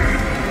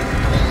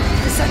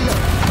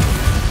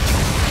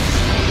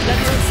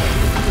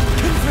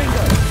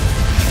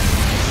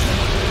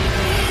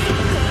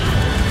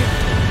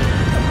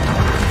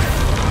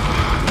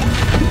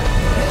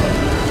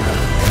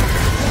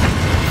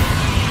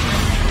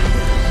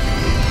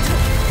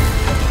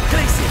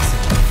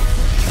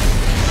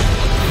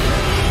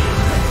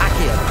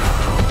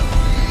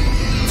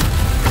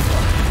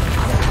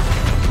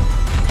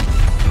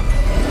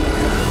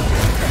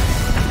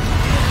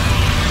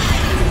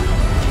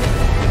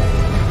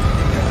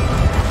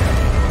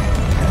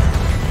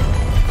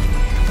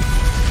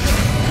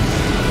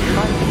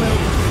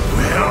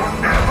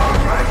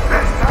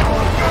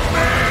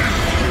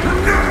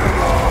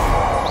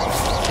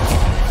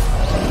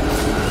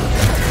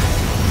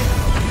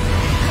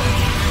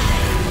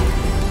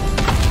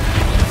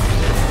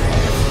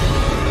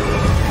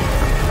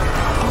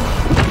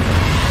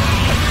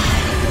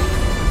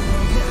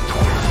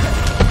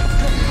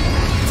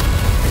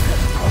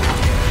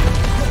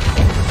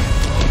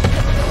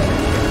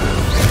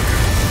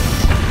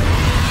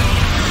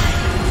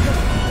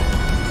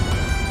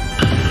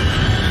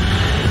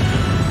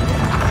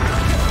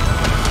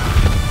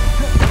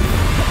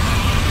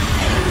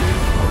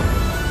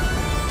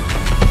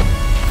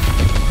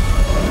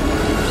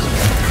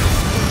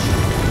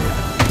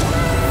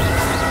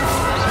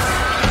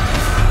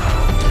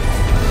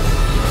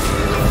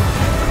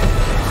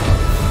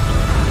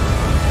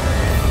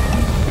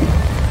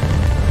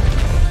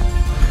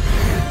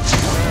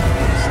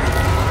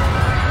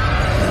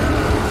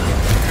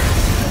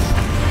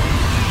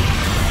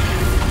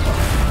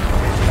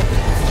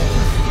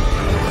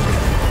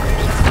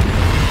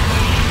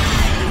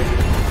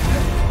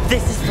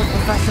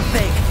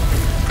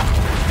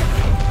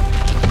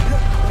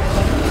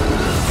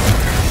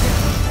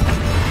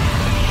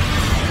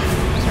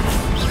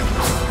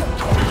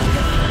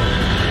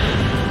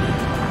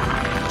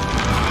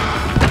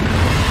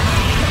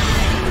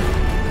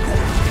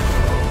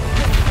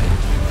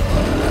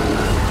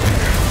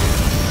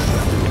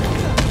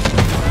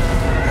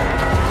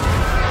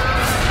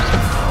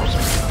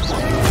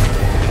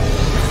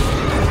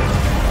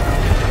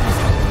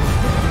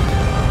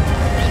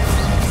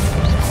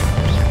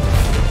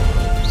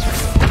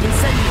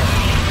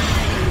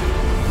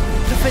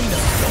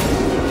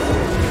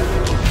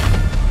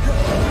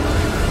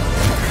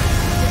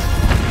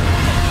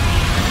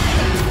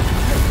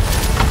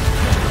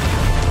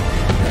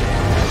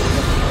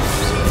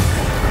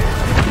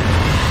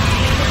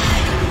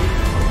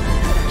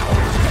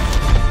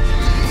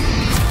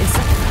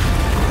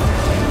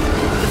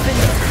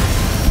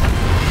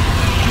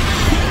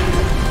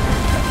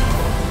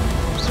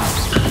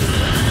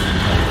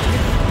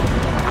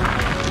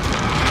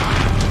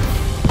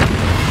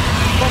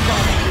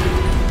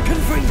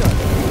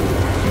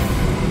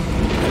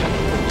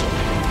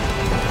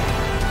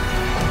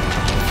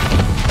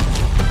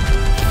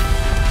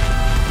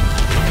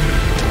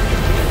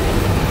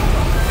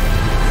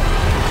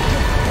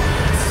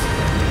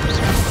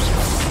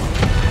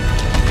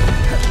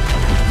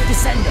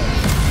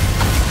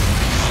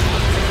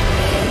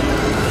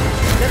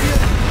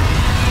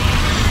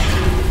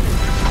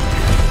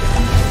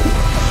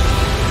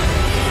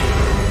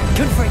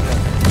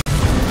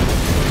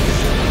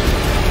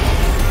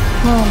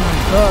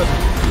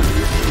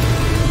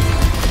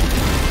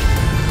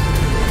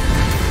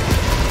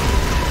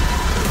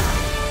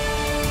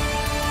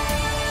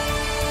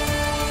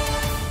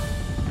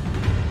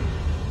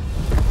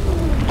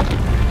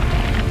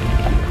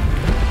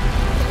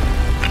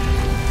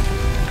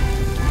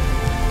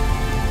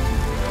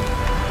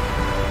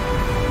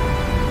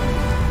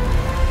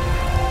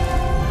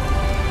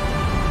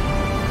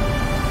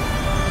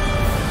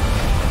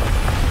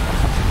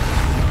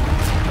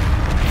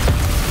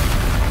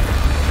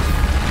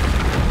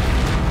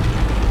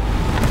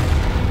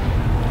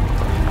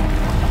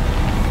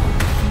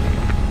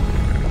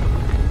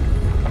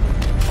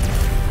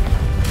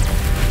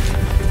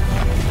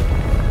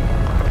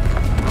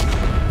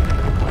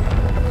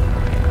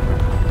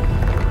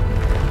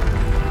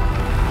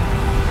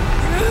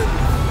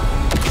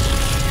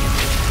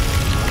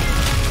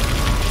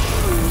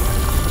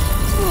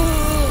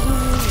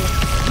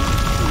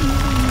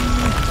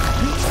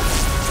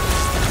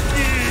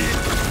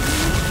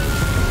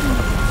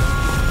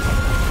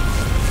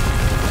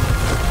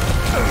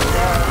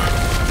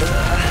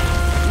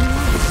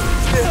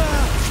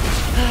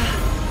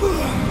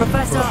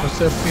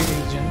Professor Fig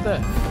जिंदा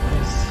है?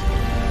 Nice.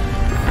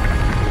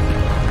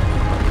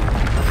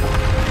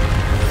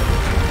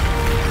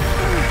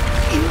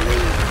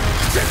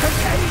 To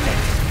contain it!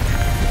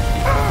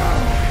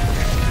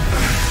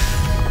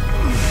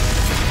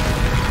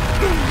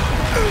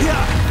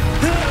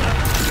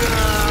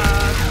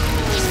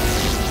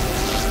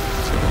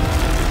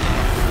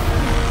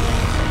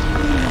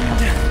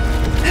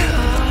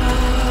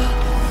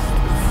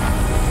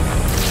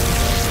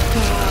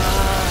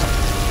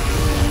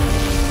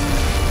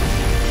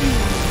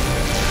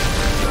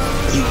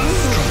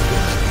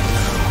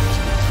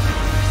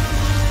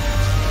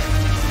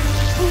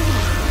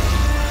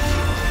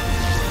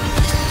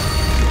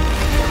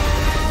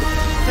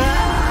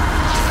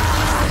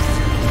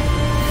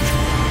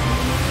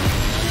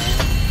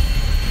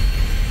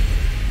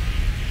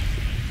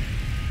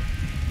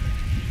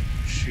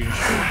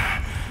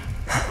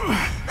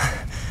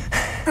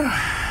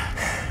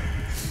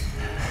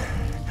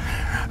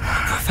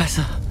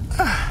 Professor.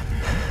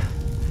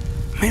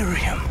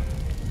 Miriam.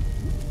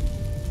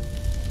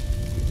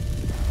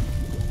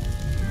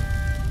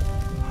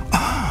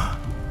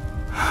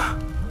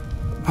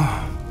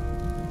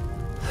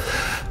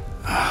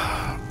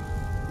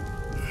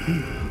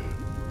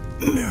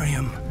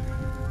 Miriam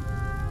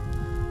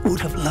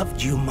would have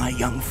loved you, my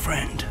young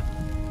friend.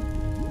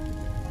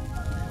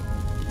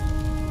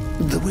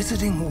 The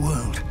wizarding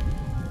world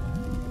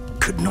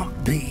could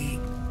not be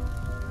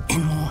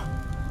in more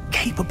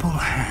capable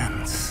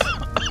hands.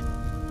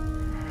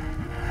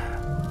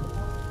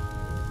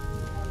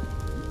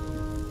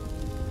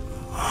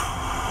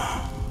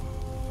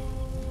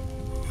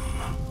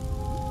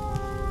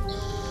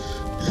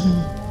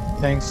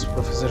 Thanks,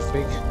 Professor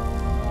Fig.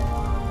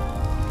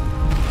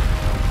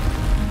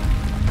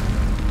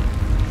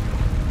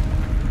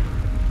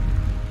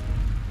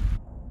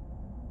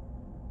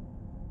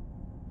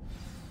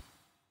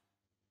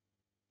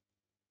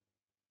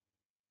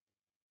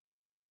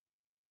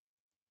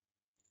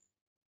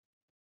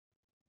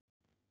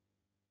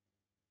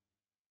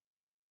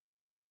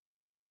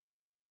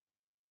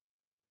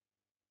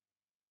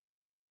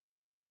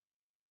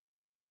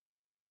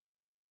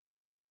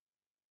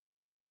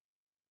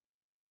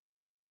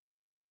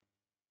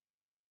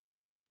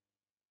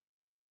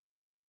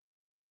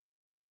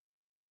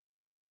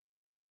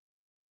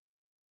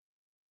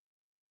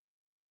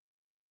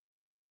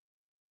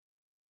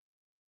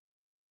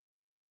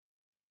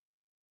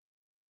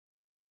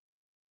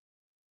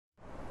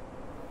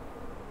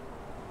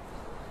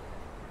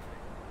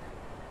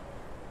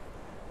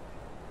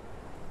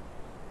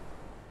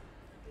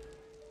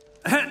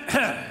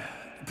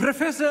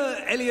 Professor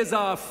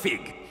Eleazar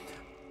Fig.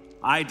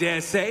 I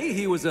dare say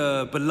he was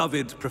a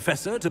beloved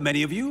professor to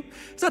many of you,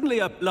 certainly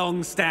a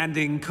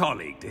long-standing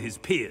colleague to his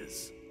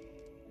peers.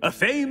 A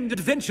famed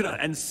adventurer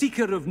and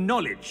seeker of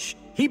knowledge,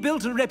 he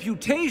built a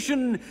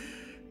reputation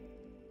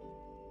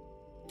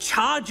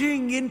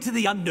charging into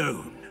the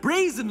unknown,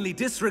 brazenly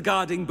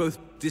disregarding both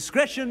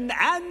discretion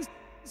and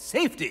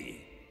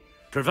safety,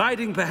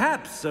 providing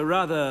perhaps a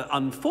rather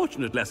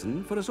unfortunate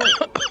lesson for us all.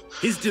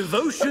 His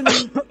devotion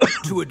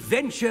to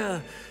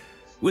adventure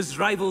was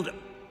rivaled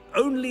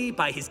only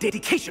by his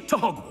dedication to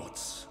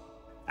Hogwarts.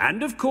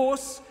 And of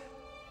course,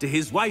 to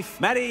his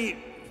wife,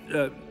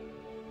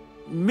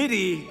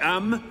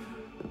 Miriam,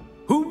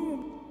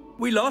 whom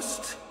we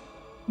lost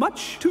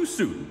much too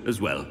soon as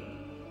well.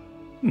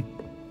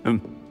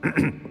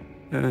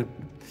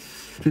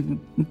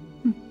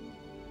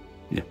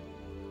 Yeah.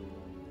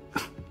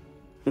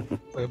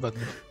 कोई बात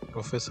नहीं,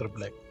 professor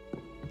black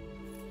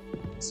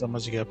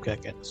समझ गया आप क्या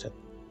कहना चाहते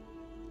हैं.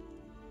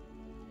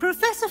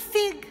 Professor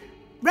Fig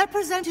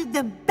represented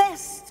the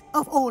best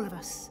of all of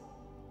us.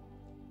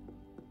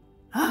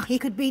 He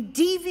could be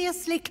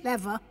deviously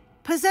clever,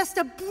 possessed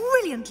a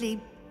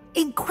brilliantly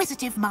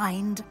inquisitive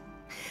mind,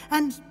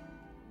 and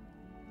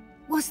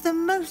was the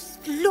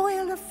most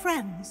loyal of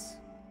friends.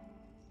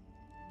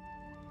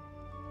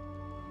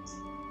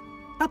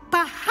 But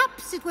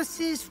perhaps it was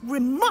his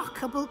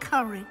remarkable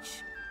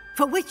courage,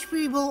 for which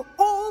we will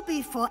all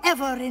be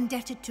forever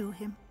indebted to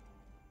him.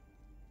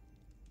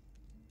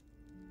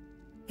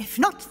 If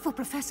not for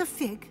Professor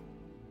Fig,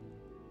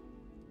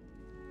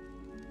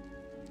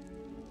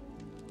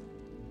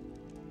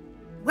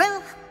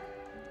 well,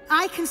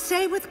 I can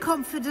say with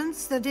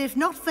confidence that if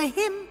not for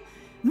him,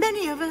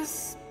 many of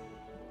us,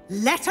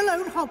 let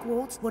alone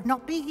Hogwarts, would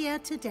not be here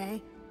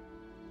today.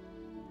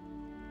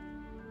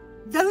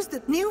 Those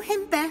that knew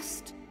him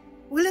best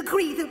will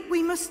agree that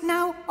we must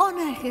now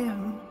honor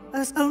him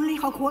as only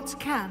Hogwarts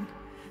can,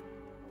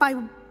 by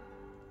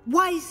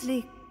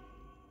wisely,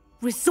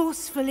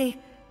 resourcefully,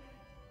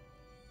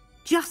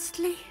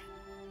 justly,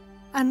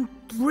 and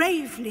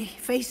bravely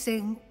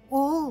facing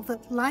all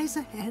that lies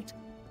ahead.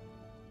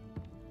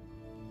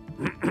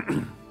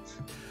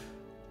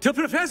 To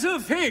Professor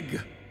Fig!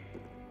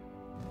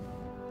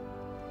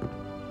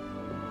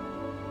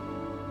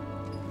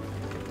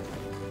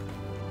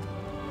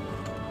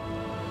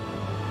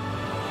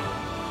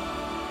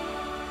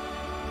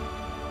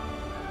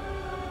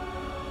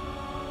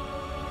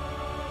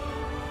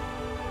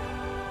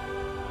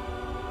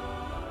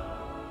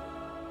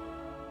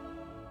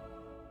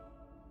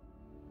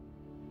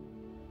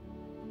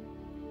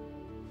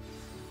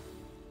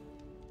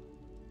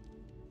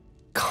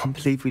 can't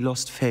believe we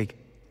lost Fig.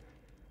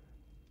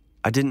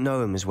 I didn't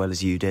know him as well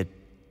as you did,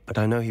 but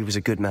I know he was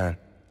a good man.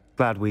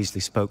 Glad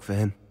Weasley spoke for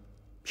him.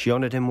 She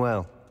honored him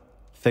well.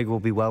 Fig will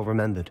be well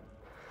remembered.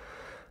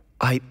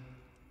 I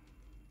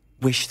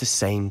wish the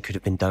same could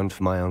have been done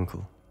for my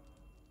uncle.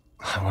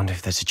 I wonder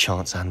if there's a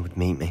chance Anne would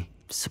meet me.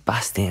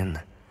 Sebastian,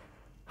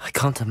 I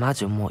can't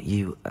imagine what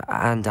you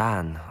and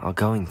Anne are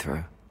going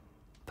through.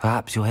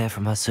 Perhaps you'll hear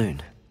from her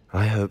soon.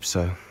 I hope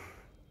so.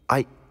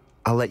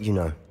 I'll let you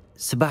know.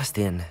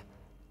 Sebastian,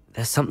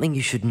 there's something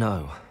you should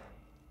know.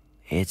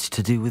 It's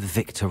to do with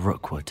Victor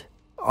Rookwood.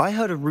 I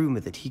heard a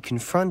rumor that he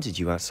confronted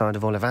you outside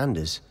of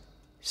Ollivander's.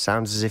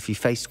 Sounds as if he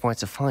faced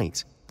quite a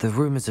fight. The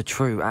rumors are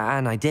true,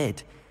 and I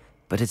did,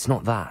 but it's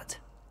not that.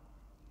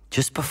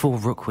 Just before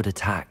Rookwood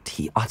attacked,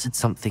 he uttered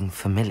something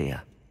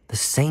familiar. The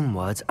same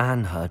words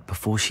Anne heard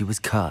before she was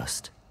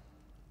cursed.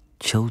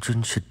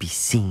 Children should be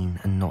seen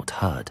and not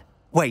heard.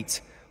 Wait,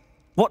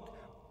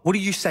 what are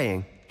you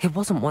saying? It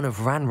wasn't one of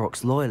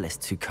Ranrock's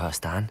loyalists who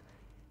cursed Anne.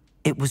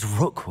 It was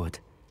Rookwood.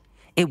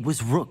 It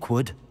was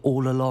Rookwood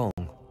all along.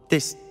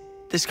 This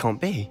can't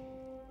be.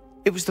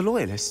 It was the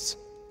Loyalists.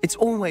 It's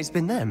always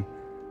been them.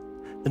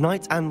 The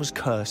night Anne was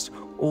cursed,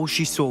 all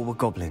she saw were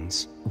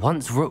goblins.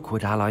 Once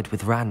Rookwood allied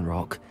with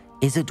Ranrock,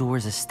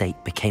 Isadora's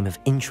estate became of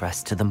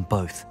interest to them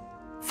both.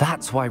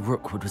 That's why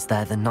Rookwood was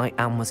there the night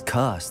Anne was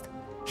cursed.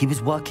 He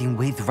was working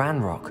with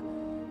Ranrock.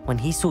 When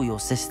he saw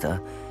your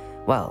sister,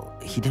 well,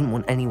 he didn't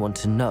want anyone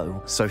to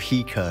know. So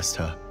he cursed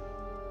her.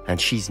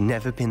 And she's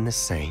never been the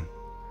same.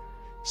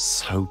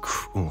 So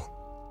cruel.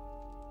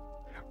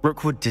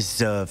 Rookwood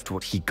deserved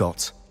what he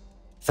got.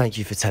 Thank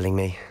you for telling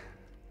me.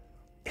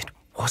 It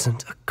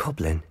wasn't a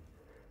goblin.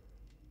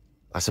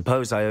 I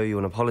suppose I owe you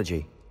an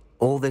apology.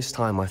 All this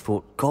time I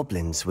thought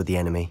goblins were the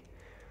enemy.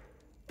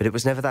 But it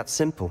was never that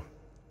simple.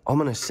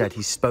 Ominous said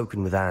he's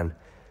spoken with Anne.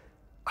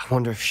 I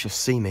wonder if she'll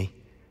see me.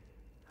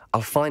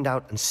 I'll find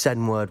out and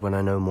send word when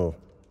I know more.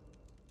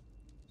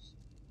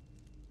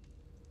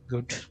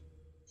 Good.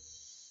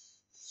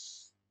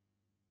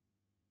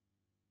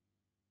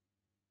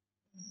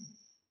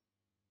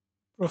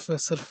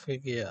 Professor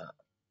Fig, yeah.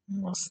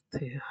 मस्त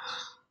है यार.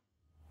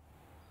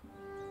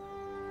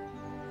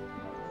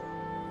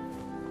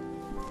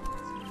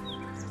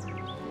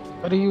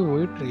 अरे ये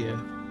wait रही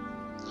है.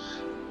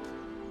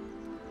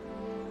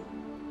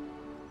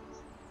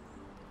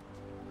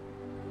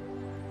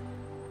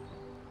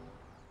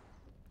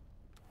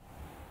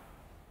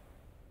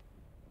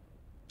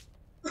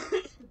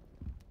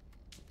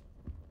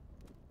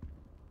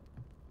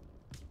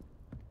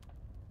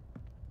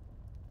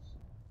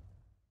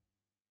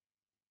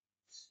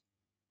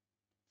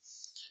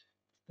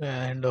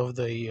 End of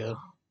the year.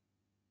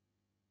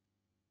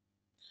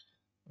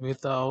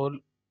 With our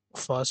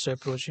fast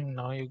approaching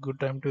now, a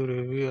good time to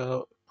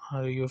review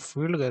your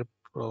field guide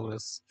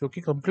progress, जो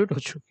कि complete हो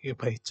चुकी है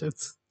by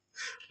chance.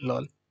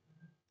 Lol.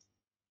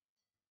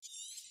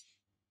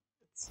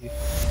 Let's see.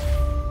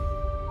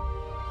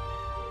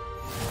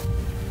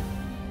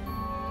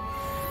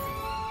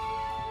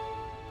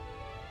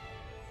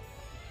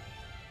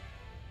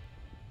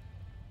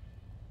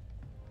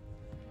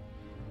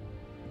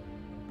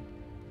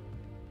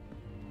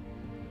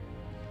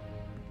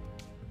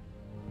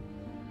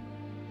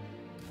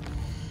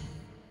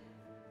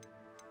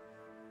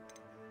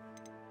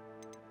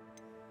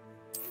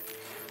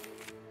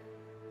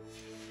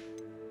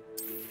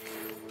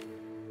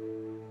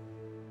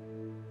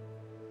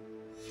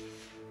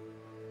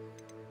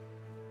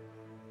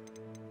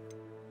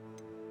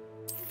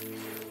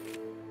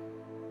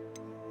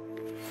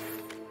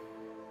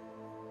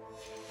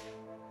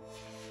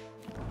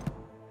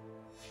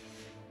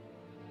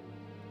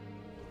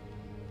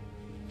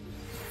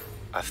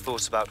 I've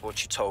thought about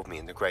what you told me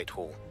in the Great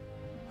Hall.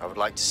 I would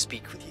like to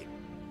speak with you.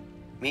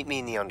 Meet me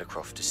in the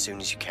Undercroft as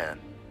soon as you can.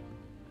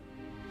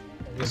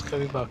 इसका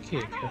भी बाकी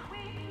है क्या?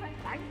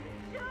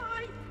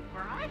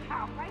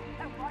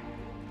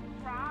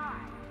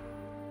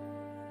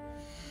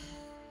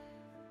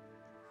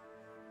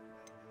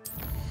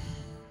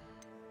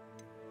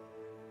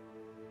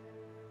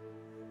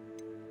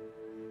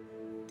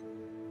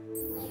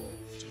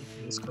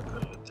 इसका कर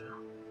लेते हैं.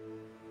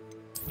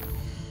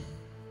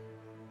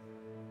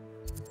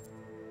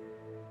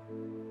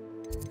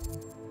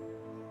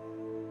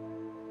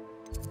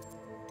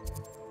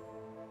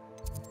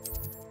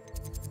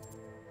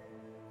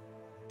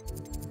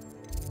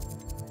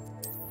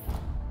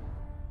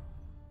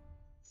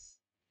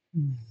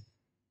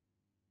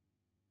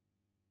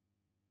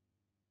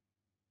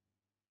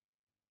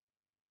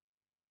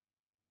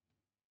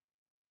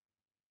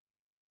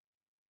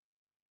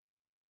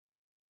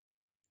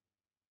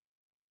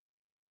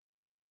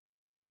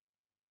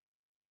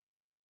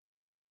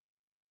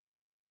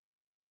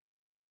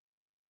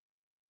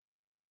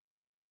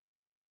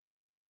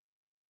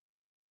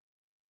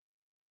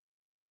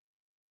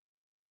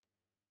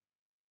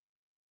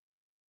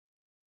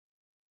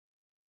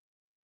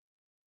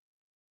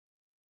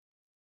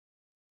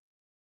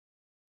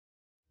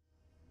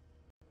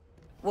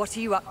 What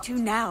are you up to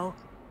now?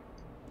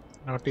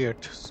 Not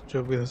yet.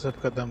 24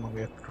 कदम हो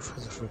गया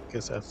प्रोफेसर फिग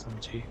के साथ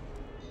समझी.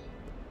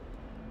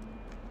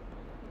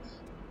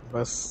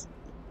 बस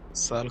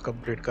साल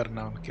कंप्लीट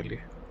करना उनके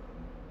लिए.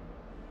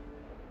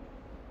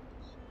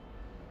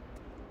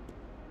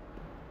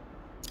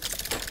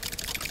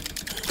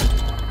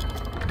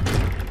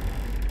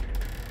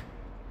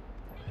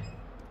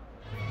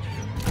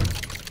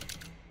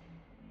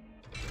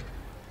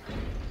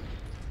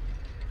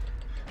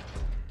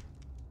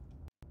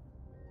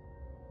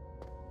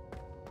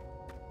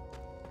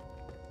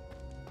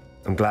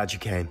 I'm glad you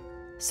came.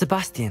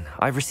 Sebastian,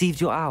 I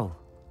received your owl.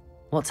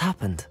 What's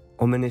happened?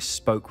 Ominis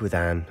spoke with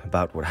Anne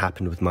about what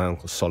happened with my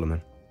Uncle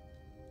Solomon.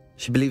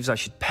 She believes I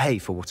should pay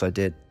for what I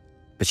did,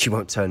 but she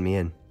won't turn me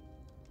in.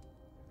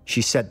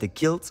 She said the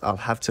guilt I'll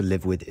have to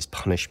live with is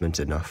punishment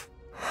enough.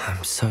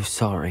 I'm so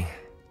sorry.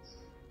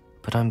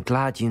 But I'm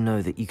glad you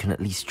know that you can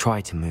at least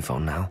try to move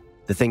on now.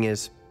 The thing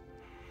is,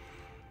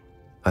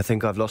 I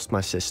think I've lost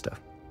my sister,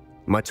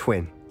 my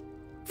twin,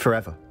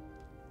 forever.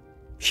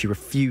 She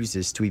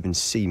refuses to even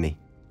see me.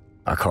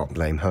 I can't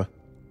blame her.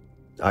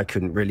 I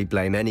couldn't really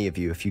blame any of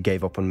you if you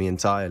gave up on me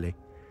entirely.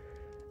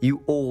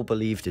 You all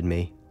believed in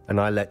me, and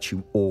I let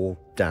you all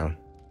down.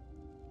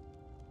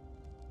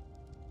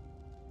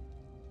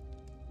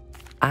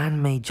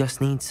 Anne may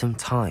just need some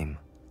time.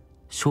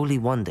 Surely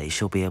one day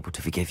she'll be able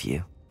to forgive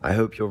you. I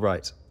hope you're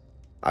right.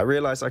 I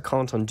realize I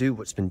can't undo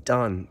what's been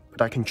done,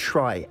 but I can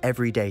try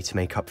every day to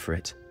make up for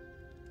it.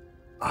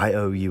 I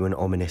owe you and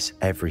Ominis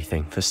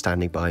everything for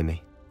standing by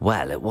me.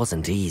 Well, it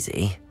wasn't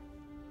easy,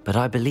 but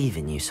I believe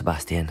in you,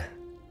 Sebastian.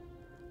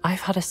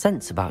 I've had a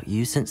sense about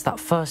you since that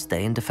first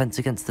day in Defense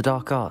Against the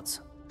Dark Arts.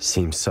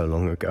 Seems so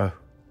long ago.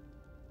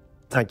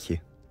 Thank you.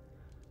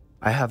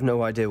 I have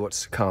no idea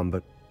what's to come,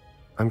 but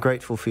I'm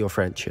grateful for your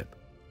friendship.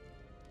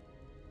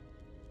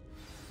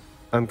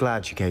 I'm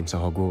glad you came to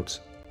Hogwarts.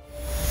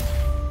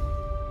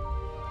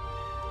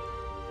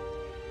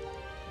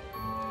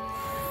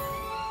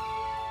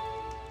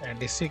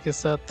 And इसी के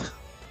साथ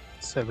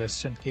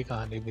Sebastian की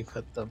कहानी भी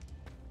खत्म.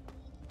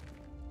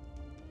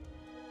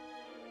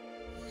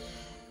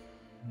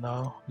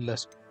 Now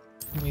let's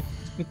meet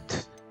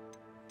with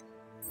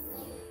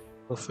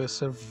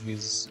Professor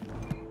Weasley.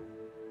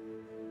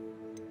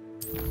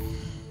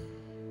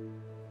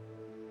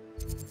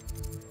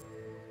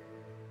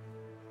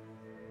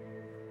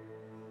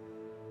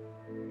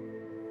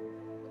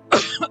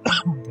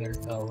 Bell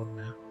Tower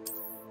में.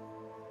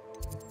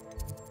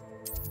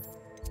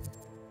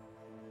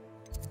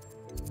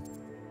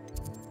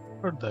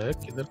 पर दया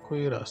किधर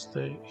कोई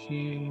रास्ता ही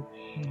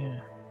नहीं है.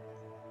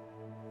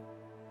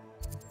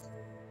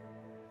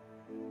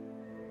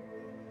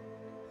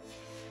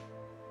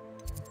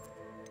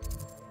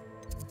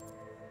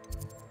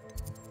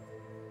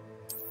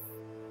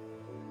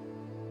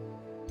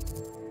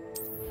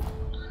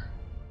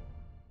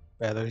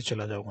 पैदल ही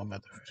चला जाऊंगा मैं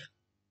तो फिर.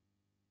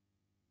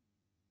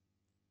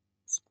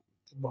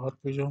 बहुत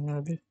भी जाऊंगा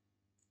अभी.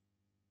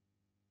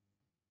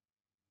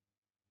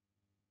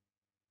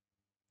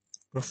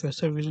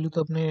 प्रोफेसर विजली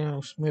तो अपने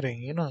उसमें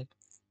रहेंगे ना,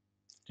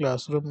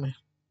 क्लासरूम में.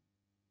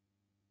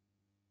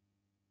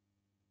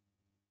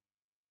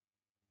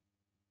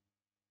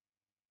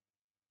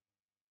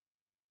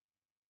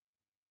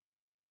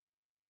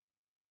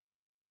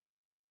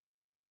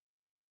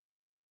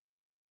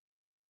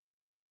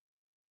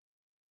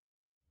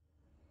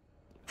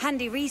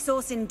 Handy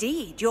resource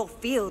indeed, your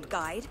field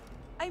guide.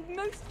 I'm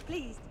most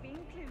pleased to be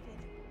included.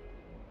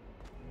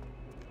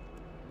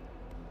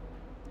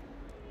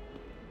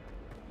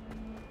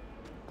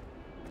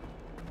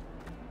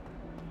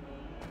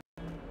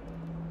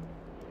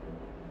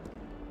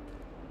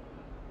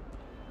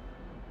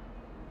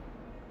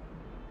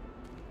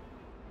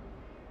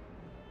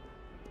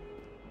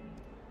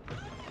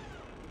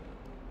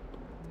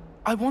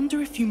 I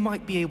wonder if you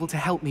might be able to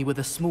help me with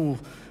a small,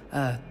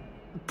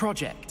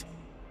 project.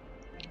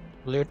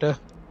 Later.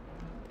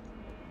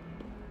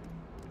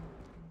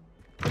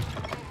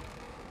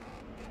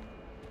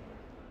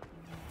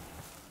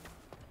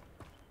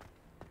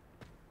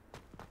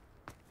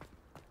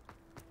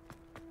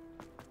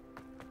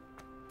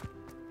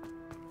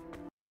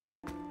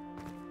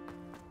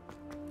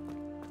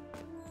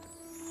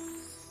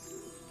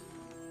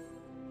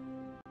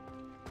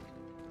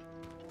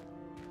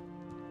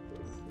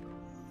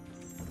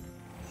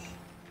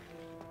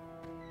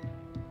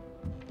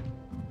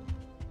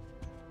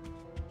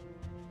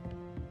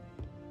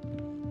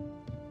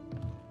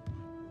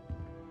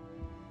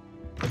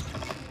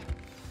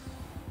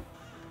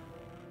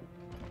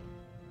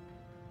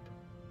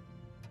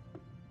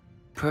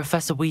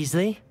 Professor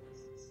Weasley,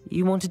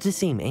 you wanted to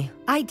see me?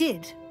 I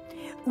did.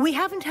 We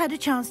haven't had a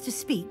chance to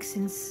speak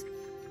since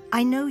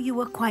I know you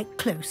were quite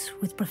close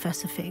with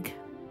Professor Fig.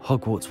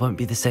 Hogwarts won't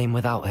be the same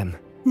without him.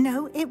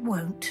 No, it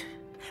won't.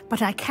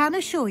 But I can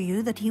assure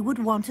you that he would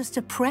want us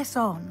to press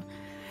on,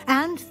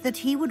 and that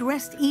he would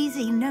rest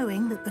easy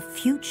knowing that the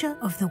future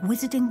of the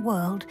wizarding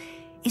world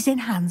is in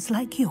hands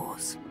like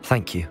yours.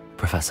 Thank you,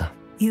 Professor.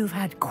 You've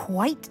had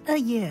quite a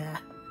year,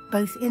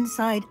 both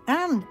inside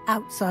and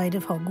outside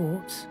of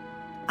Hogwarts.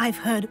 I've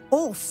heard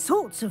all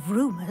sorts of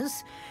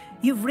rumors.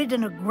 You've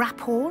ridden a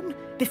grapphorn,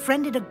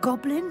 befriended a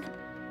goblin,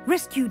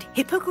 rescued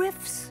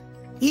hippogriffs,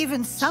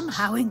 even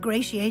somehow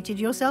ingratiated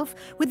yourself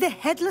with the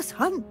Headless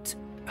Hunt.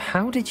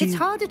 How did you... It's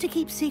harder to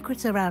keep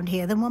secrets around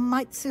here than one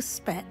might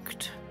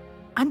suspect.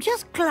 I'm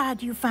just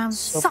glad you found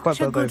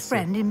such a good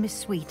friend in Miss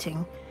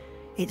Sweeting.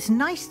 It's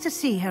nice to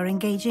see her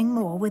engaging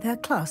more with her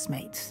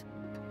classmates.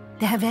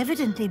 There have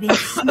evidently been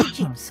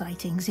snitching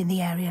sightings in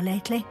the area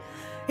lately.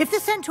 If the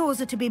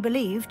centaurs are to be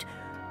believed,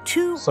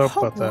 2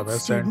 Hogwarts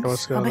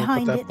students are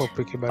behind it.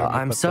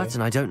 I'm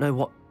certain I don't know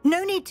what...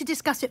 No need to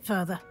discuss it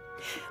further.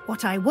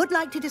 What I would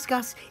like to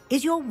discuss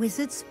is your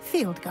wizard's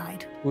field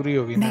guide.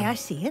 May I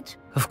see it?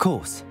 Of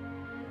course.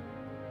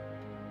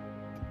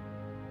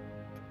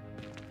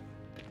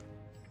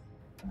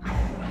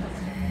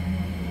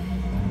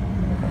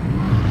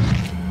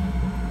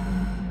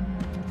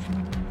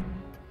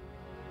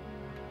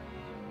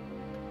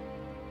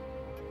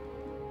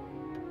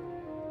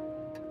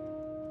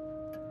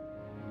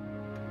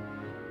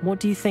 What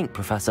do you think,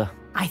 Professor?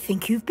 I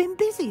think you've been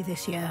busy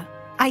this year.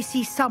 I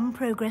see some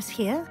progress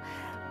here,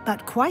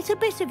 but quite a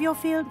bit of your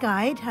field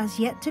guide has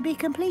yet to be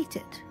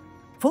completed.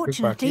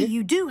 Fortunately,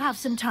 you do have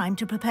some time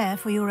to prepare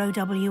for your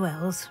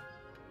OWLs.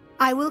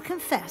 I will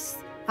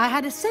confess, I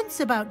had a sense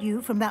about you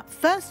from that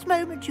first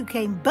moment you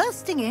came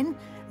bursting in,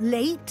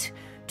 late,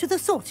 to the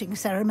sorting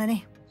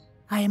ceremony.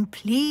 I am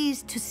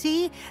pleased to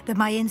see that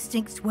my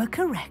instincts were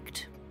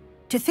correct.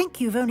 To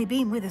think you've only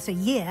been with us a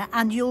year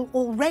and you'll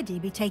already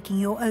be taking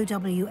your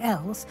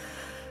OWLs,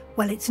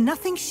 well, it's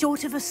nothing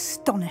short of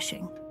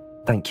astonishing.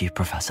 Thank you,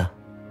 Professor,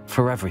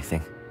 for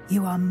everything.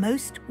 You are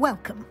most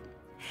welcome.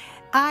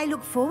 I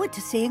look forward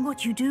to seeing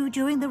what you do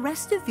during the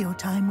rest of your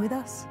time with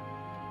us.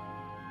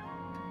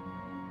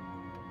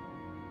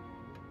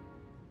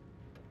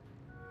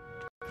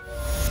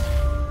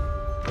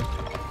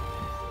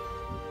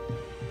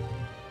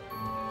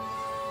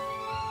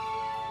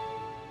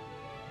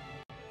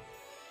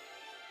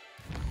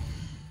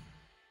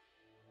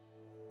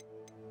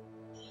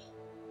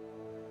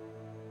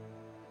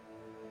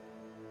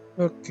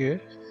 Okay.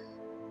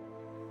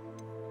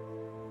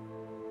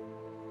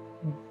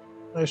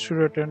 I should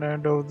attend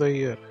end of the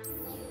year.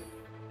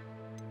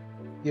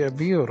 Yeah,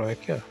 अभी हो रहा है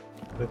क्या?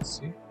 Let's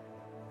see.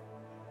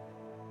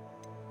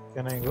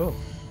 Can I go?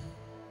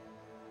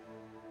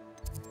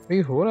 अभी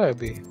हो रहा है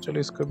अभी. चलो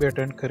इसको भी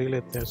अटेंड कर ही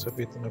लेते हैं.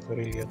 सभी इतना कर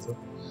ही लिया तो.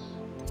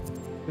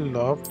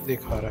 लॉफ्ट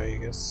दिखा रहा है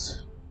I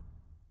guess.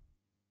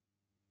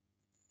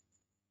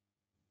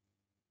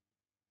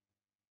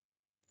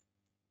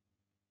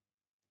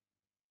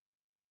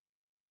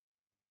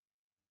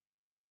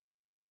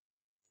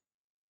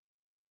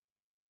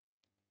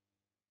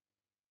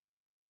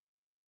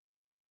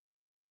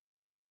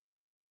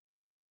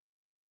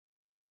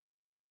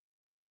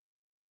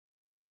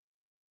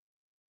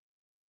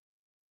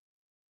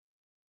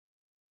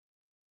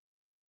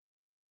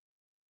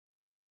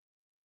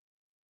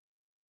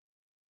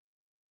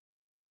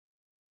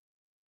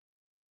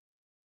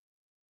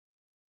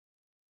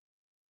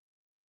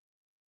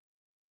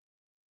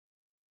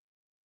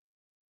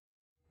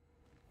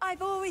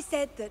 I've always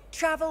said that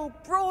travel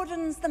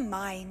broadens the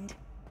mind.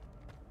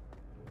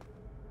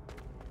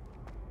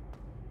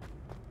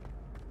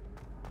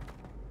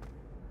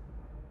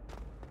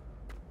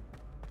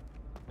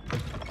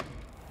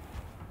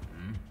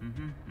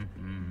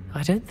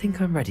 I don't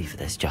think I'm ready for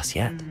this just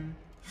yet.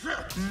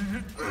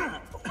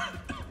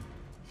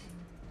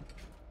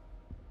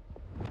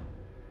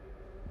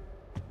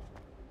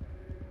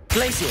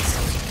 Glacius!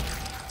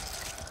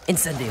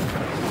 Incendio!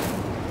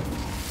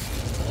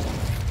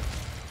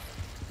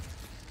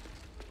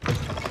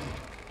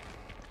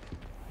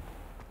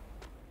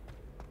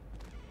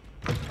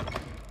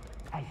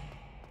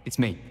 It's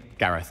me,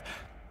 Gareth.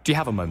 Do you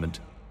have a moment?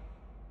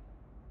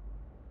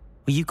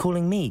 Were you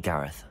calling me,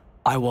 Gareth?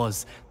 I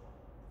was.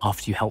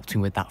 After you helped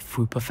me with that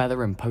Fupa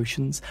feather and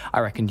potions, I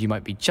reckoned you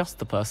might be just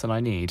the person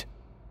I need.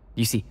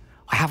 You see,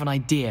 I have an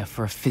idea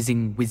for a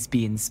fizzing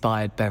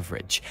Wisby-inspired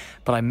beverage,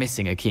 but I'm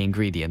missing a key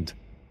ingredient.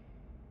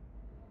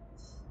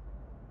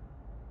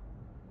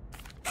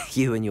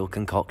 You and your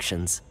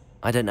concoctions.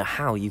 I don't know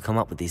how you come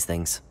up with these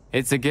things.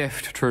 It's a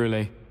gift,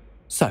 truly.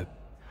 So,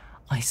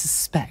 I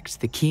suspect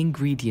the key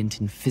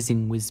ingredient in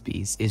fizzing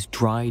Wisbies is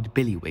dried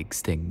billywig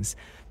stings.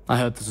 I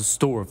heard there's a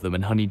store of them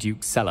in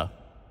Honeyduke's cellar.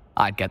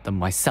 I'd get them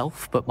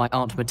myself, but my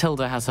Aunt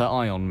Matilda has her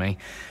eye on me.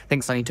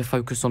 Thinks I need to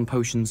focus on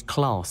potions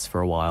class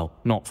for a while,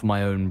 not for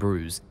my own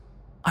brews.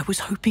 I was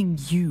hoping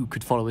you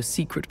could follow a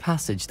secret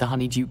passage to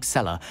Honeyduke's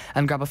cellar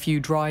and grab a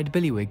few dried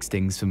billywig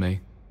stings for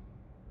me.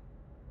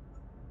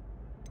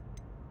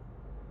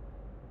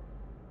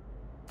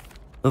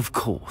 Of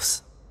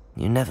course.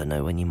 You never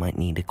know when you might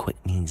need a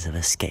quick means of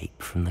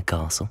escape from the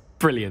castle.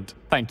 Brilliant,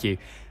 thank you.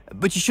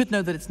 But you should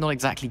know that it's not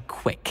exactly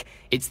quick.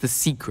 It's the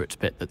secret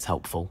bit that's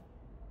helpful.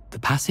 The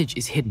passage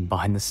is hidden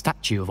behind the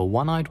statue of a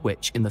one-eyed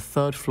witch in the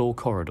 3rd floor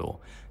corridor.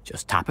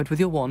 Just tap it with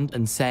your wand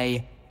and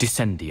say,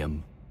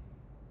 Descendium.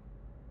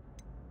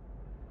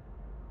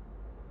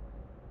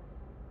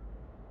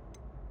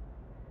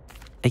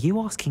 Are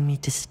you asking me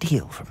to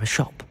steal from a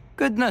shop?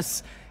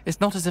 Goodness, it's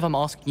not as if I'm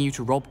asking you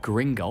to rob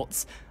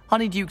Gringotts.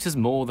 Honeydukes is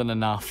more than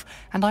enough,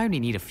 and I only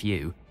need a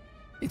few.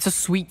 It's a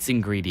sweets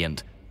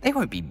ingredient. They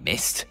won't be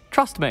missed.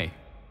 Trust me.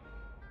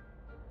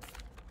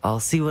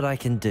 I'll see what I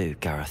can do,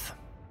 Gareth.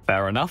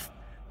 Fair enough.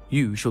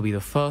 You shall be the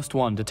first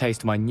one to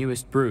taste my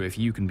newest brew if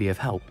you can be of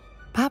help.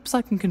 Perhaps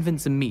I can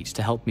convince a meat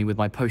to help me with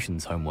my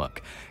potions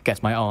homework.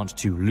 Get my aunt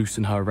to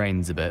loosen her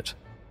reins a bit.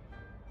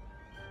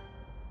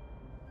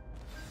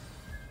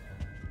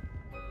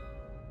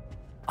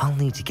 I'll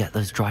need to get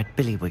those dried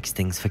billywigs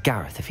things for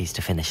Gareth if he's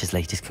to finish his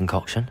latest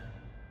concoction.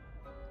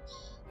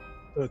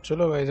 तो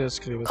चलो guys, आज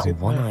के लिए बस A इतना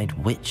ही। one-eyed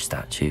witch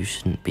statue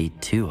shouldn't be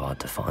too hard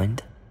to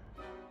find.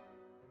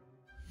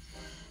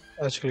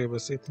 आज के लिए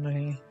बस इतना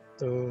ही।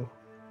 तो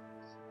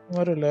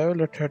हमारा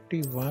लेवल है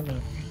 31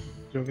 अभी,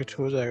 जो कि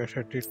हो जाएगा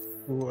 32।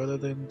 Other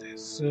than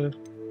this,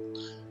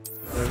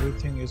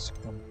 everything is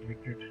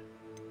completed.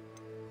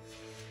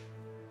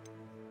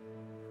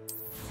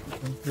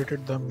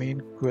 Completed the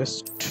main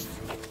quest.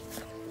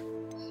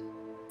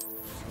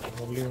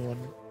 Only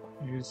one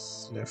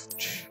is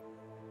left.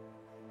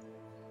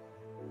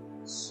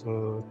 So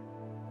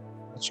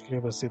आज के लिए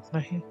बस इतना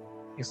ही।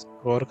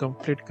 इसको और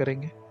कंप्लीट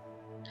करेंगे।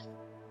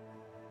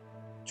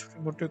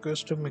 छोटे मोटे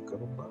क्वेस्ट मैं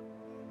करूँगा,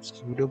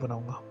 उसकी वीडियो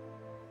बनाऊँगा।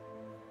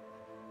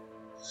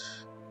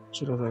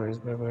 चलो guys,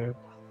 bye bye,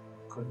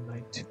 good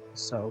night,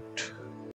 peace out.